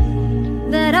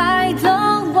that I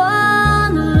don't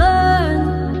wanna learn.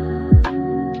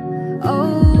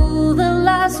 Oh, the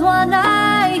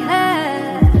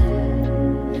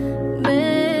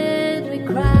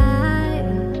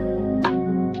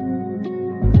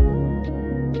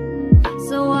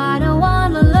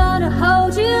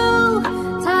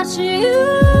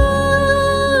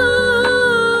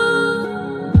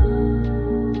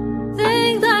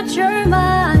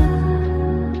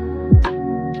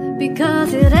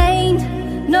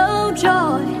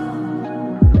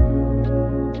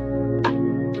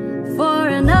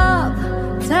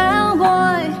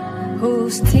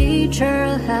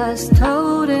teacher has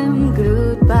told him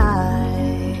goodbye,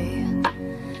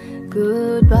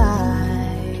 goodbye.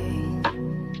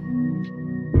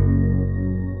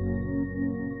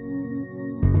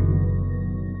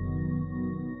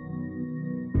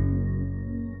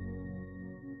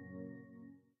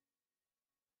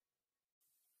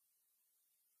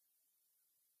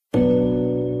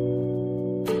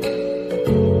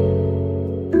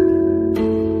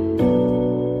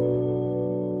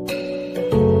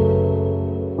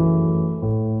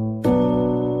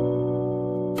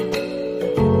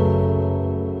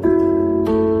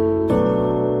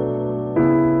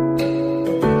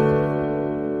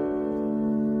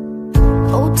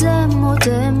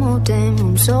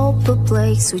 I'm so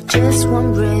perplexed with just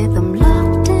one rhythm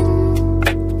locked in.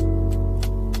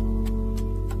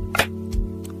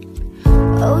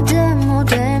 Oh damn, oh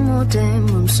damn, oh damn,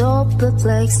 I'm so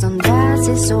perplexed, and that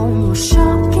is almost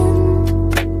shocking.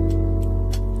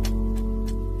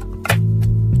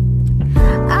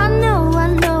 I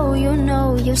know, you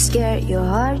know, you're scared, your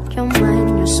heart, your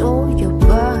mind, your soul, your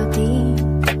body.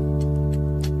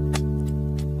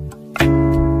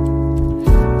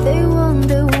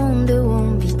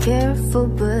 Careful,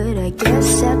 but I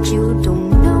guess that you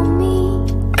don't know me.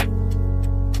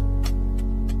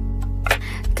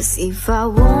 'Cause if I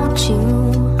want you,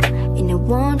 and I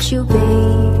want you,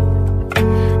 babe,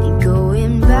 and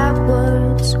going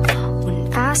backwards when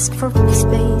I ask for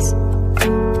space.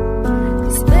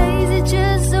 Space is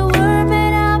just a word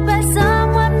made up by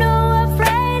someone who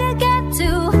afraid to get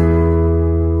too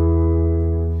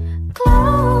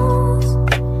close.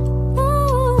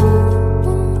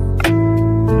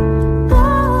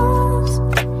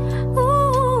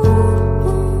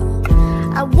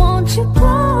 I want you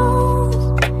close.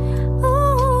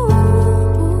 Ooh.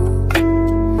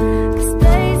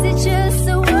 Space is just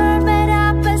a word made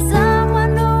up by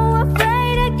someone who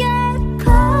afraid to get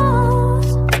close.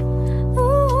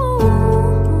 Ooh.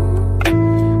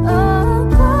 Oh,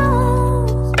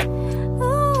 close.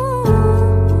 Ooh.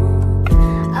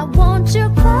 I want you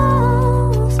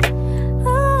close.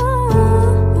 Ooh.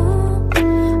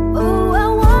 Ooh, I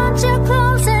want you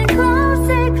close and close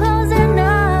and close and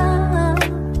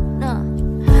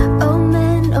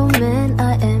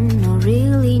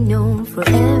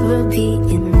forever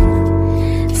being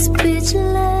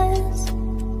speechless.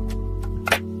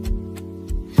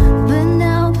 But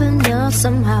now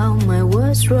somehow my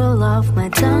words roll off my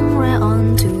tongue right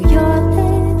onto your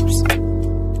lips.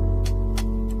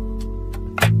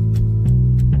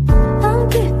 I'm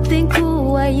keeping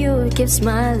cool while you keep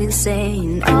smiling,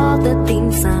 saying all the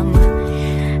things I'm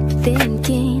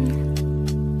thinking.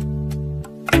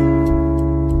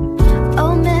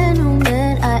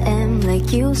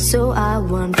 Like you, so I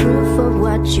want proof of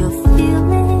what you're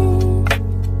feeling.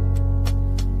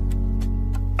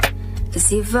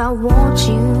 'Cause if I want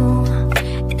you,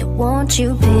 and I want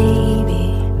you, baby,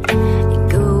 and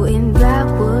going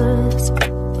backwards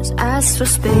was ask for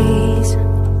space.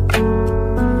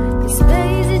 'Cause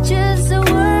space is just a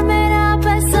word made up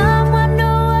by someone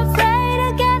who afraid to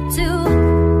get too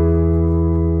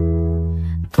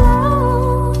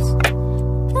close.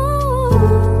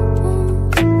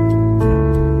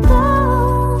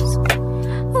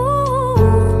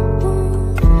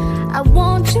 I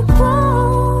want you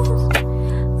close.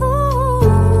 Ooh.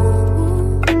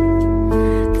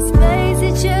 'Cause space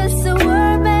is just a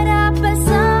word made up by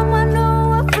someone who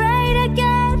afraid to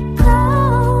get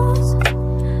close.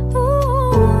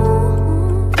 Ooh.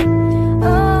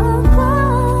 Oh,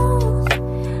 close.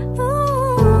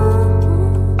 Ooh.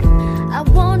 I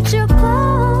want you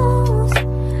close.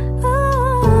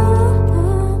 Ooh.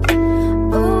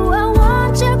 Ooh, I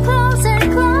want you close and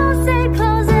close and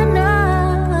close and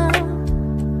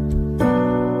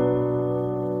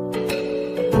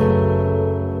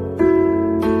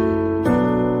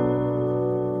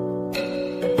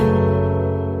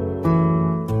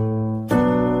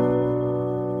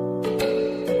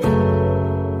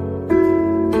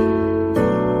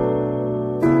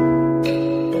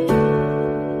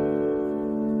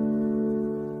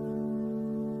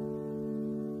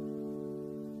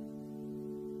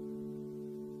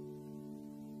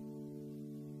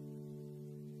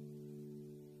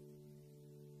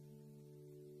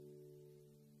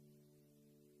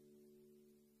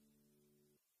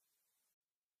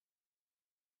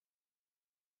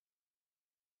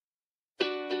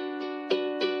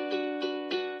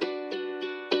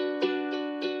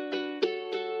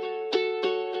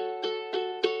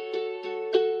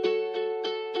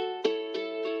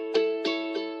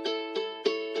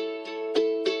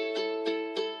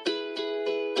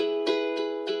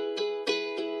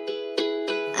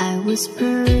I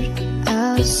whispered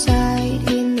out beside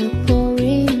in the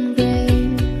pouring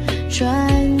rain,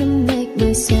 trying to make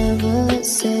myself a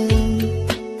sail.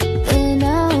 Then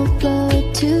I'll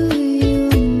float to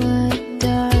you, my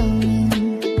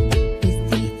darling, with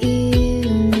the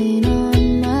evening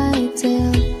on my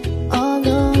tail.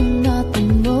 Although not the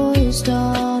most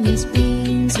honest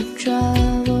means of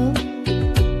travel,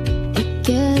 it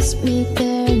gets me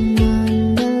there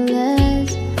nonetheless.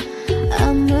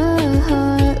 I'm a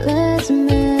heartless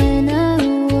man at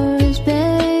worst,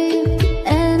 babe,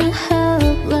 and a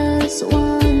helpless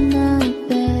one at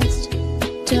best.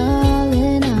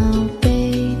 Darling, I'll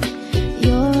bathe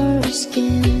your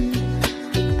skin,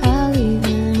 I'll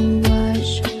even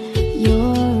wash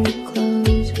your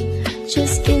clothes.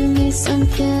 Just give me some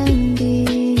candy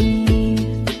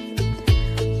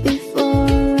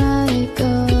before I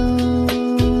go.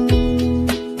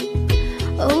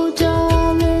 Oh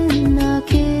darling, I'll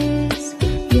kiss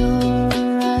your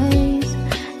eyes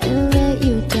and let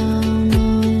you down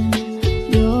on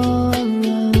your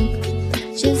rug.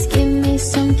 Just give me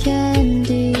some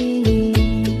candy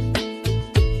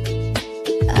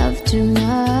after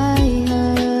my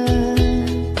hug.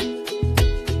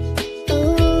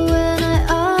 Oh, and I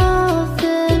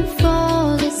often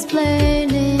fall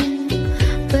explaining,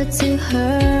 but to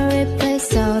her it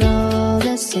plays out all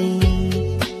the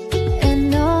same.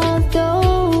 And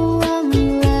although I'm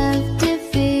left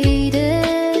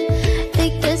defeated,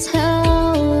 it gets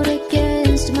held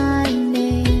against my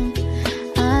name.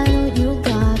 I know you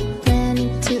got plenty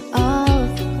to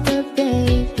offer,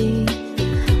 baby,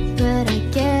 but I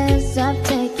guess I've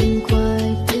taken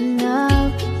quite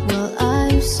enough. Well,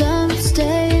 I'm some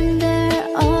stain there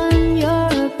on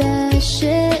your best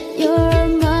shit. You're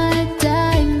my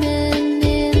diamond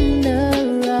in the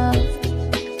rough.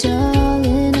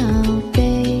 Darling, I'll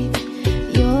bathe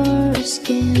your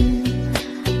skin,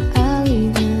 I'll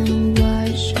even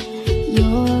wash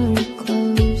your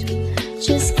clothes.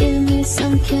 Just give me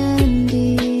some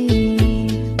candy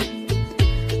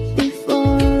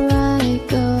before I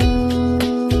go.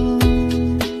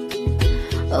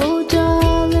 Oh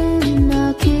darling,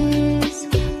 I'll kiss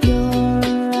your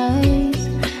eyes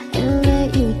and let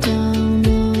you down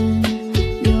on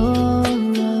your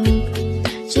rug.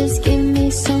 Just give me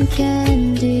some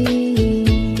candy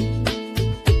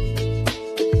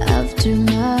after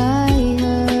my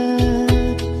hug.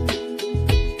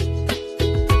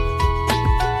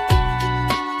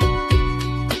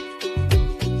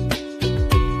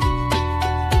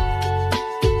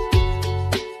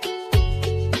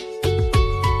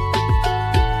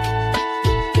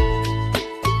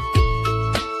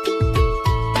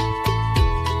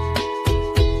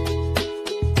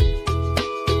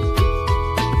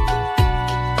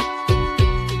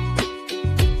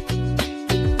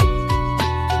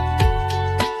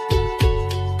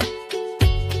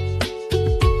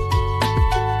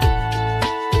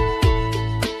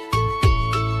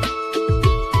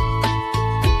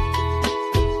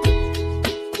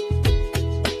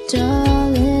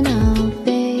 Darling, I'll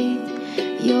bathe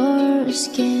your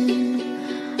skin,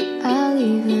 I'll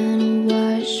even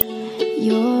wash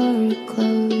your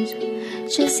clothes.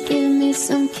 Just give me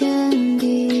some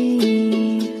candy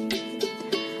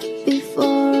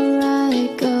before I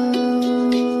go.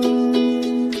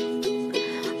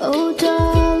 Oh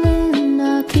darling,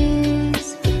 I'll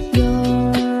kiss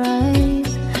your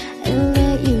eyes and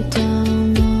let you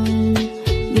down on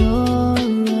your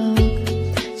rug.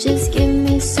 Just give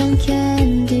me some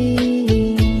candy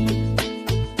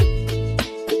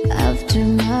after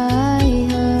my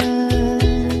hug.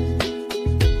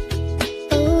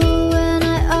 Oh, and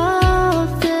I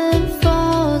often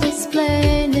fall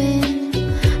explaining,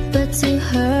 but to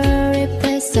her it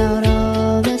plays out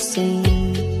all the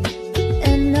same.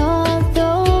 And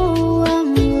although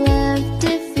I'm left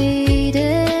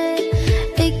defeated,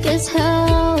 it gets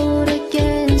held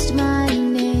against my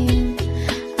name.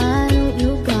 I know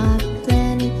you got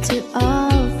plenty to offer,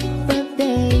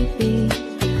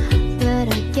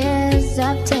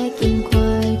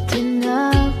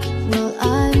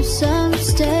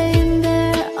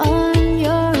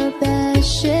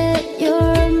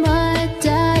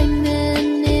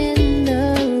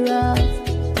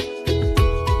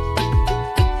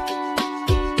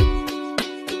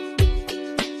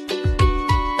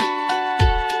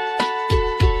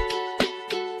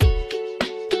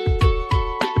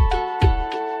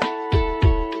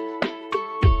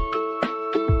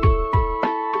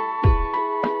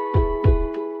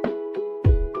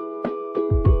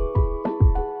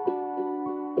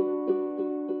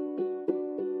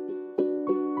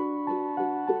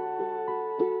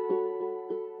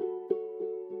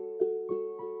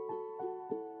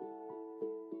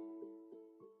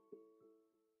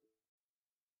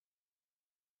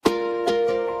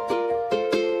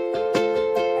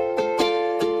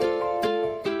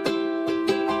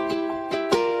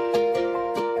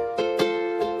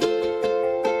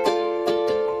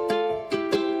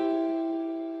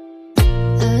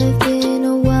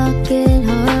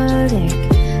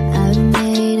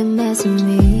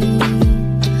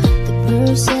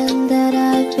 that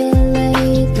I've been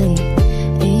lately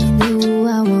ain't who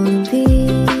I wanna be,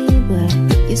 but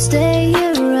you stay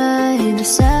here right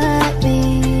beside me.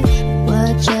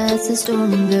 Watch as the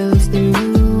storm blows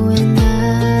through, and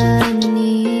I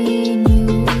need you.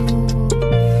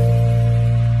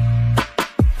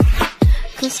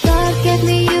 'Cause God gave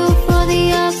me you for the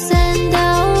ups and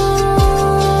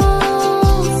downs.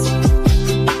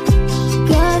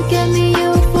 God gave me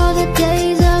you for the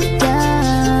days of doubt.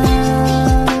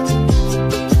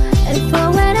 And for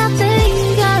when I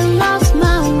think I lost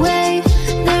my way,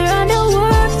 there are no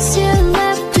words here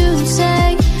left to say.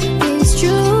 It's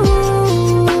true.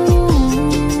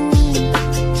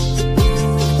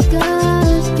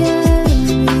 God gave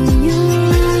me you.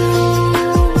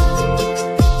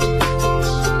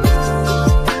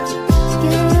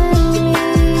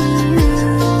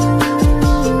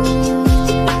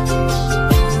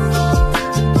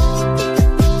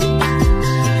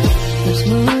 There's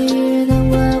more here than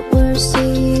what we're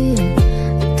seeing,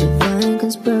 a divine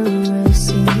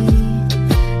conspiracy.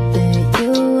 That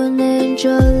you an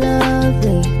angel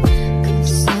lovely,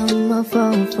 'cause some will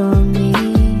fall for me.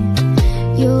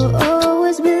 You'll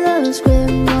always be love's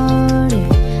great morning,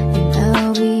 and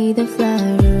I'll be the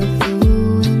flatter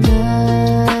fool, and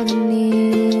I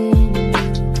need you.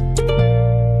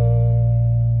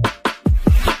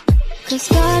 'Cause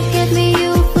God gave me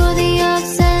you for the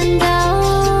ups and downs.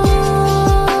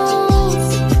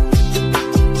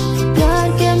 God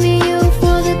gave me you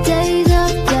for the days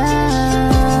of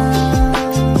doubt.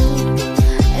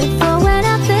 And for when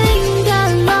I think I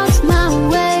lost my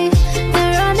way,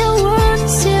 there are no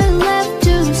words here left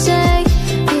to say.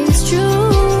 It's true.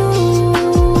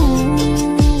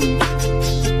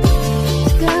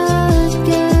 God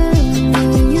gave me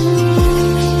you.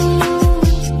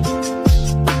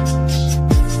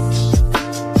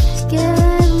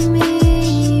 Give me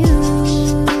you.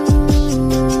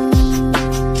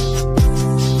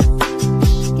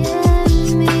 Give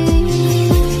me you.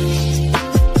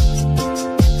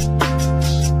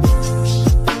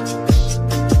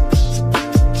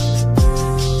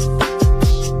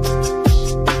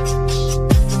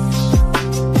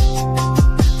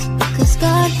 'Cause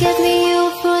God gave me you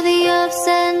for the ups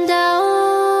and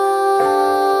downs.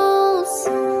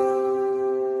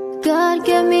 God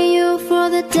gave me you for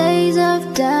the days of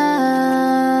doubt.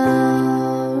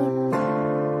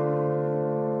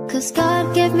 'Cause God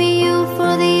gave me you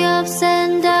for the ups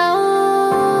and downs.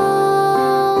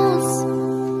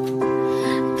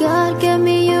 God gave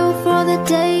me you for the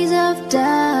days of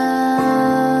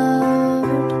doubt.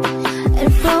 And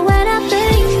for when I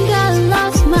think I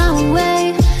lost my way,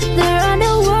 there are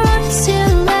no words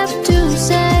here left to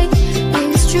say.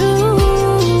 It's true.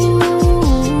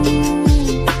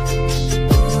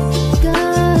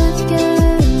 God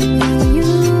gave me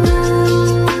you.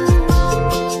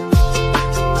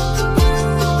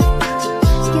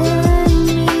 Give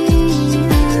me you.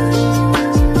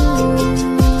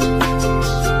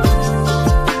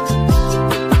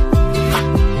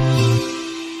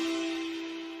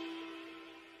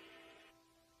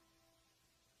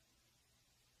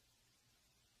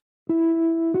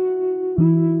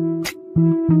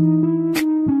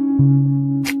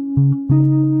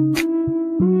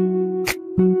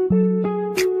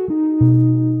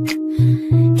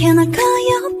 Can I call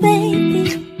you baby?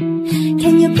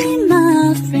 Can you be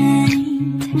my friend?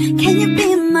 Can you be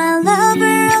my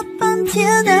lover up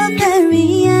until the very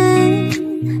end?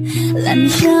 Let me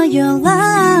show you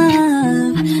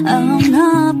love, I'll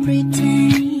not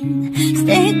pretend.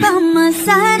 Stay by my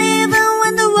side even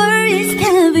when the world is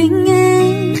caving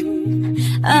in.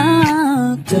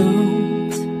 Oh,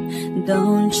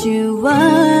 don't you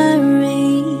worry,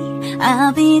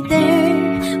 I'll be there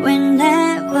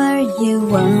whenever you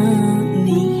want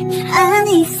me. I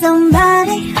need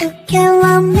somebody who can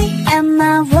love me at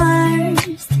my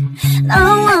worst. No,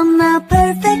 I'm not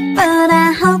perfect, but I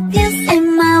hope you see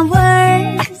my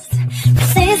words.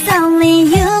 'Cause it's only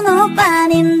you,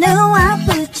 nobody knew I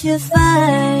put you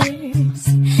first.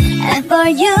 And for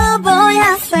you, boy,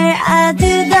 I swear I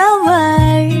do the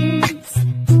worst.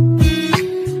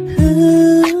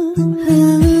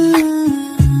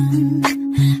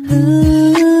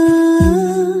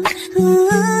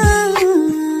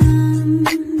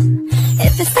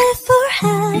 If it's set for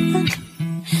heaven,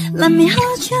 let me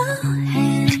hold your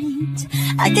hand.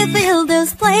 I can feel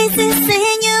those places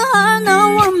in your heart no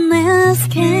one else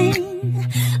can.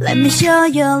 Let me show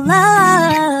you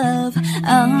love,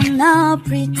 I'll not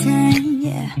pretend,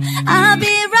 yeah. I'll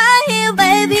be right here,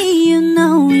 baby, you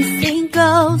know we sink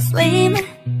or swim.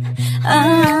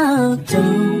 Oh,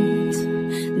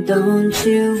 don't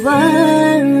you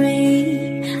worry,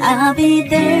 I'll be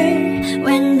there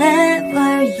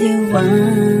whenever you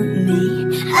want me.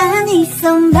 I need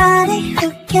somebody who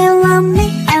can love me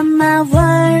at my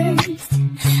worst.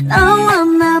 No,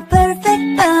 I'm not perfect,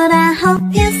 but I hope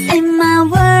you see my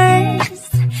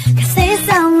worst. 'Cause it's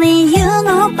only you,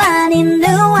 nobody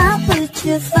knew I put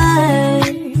you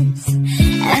first.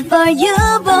 And for you,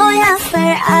 boy, I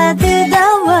swear I do the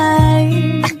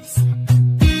worst.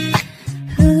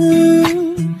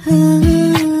 Ooh, ooh.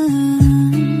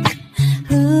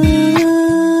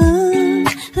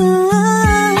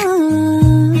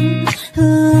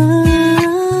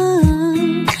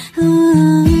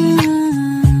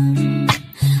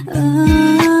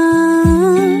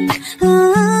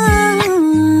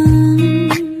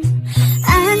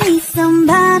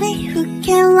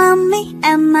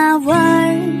 At my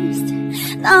worst.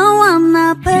 No, I'm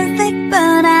not perfect,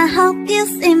 but I hope you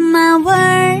see my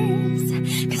worst.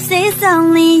 'Cause it's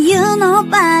only you,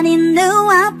 nobody knew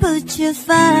I put you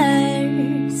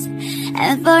first.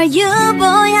 And for you,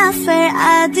 boy, I swear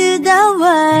I do the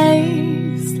worst.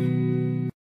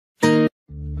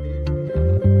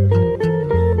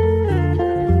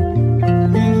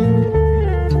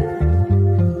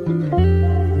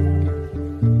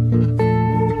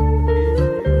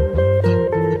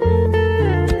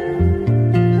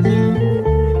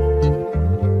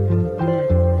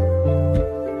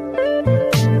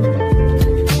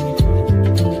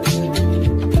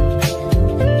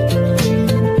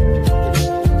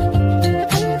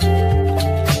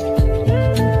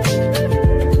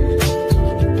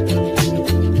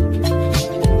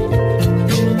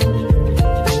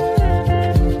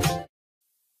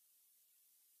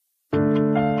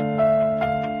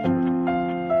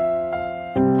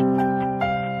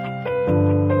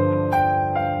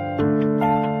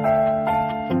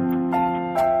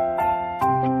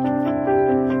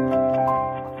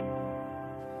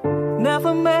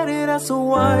 Never made it as a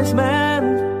wise man.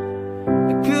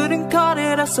 I couldn't cut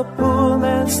it as a poor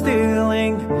man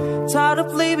stealing. Tired of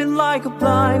living like a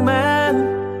blind man.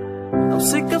 I'm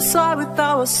sick of sight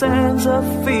without a sense of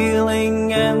feeling.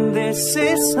 And this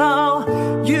is how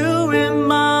you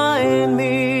remind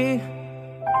me.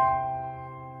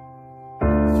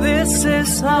 This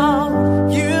is how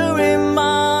you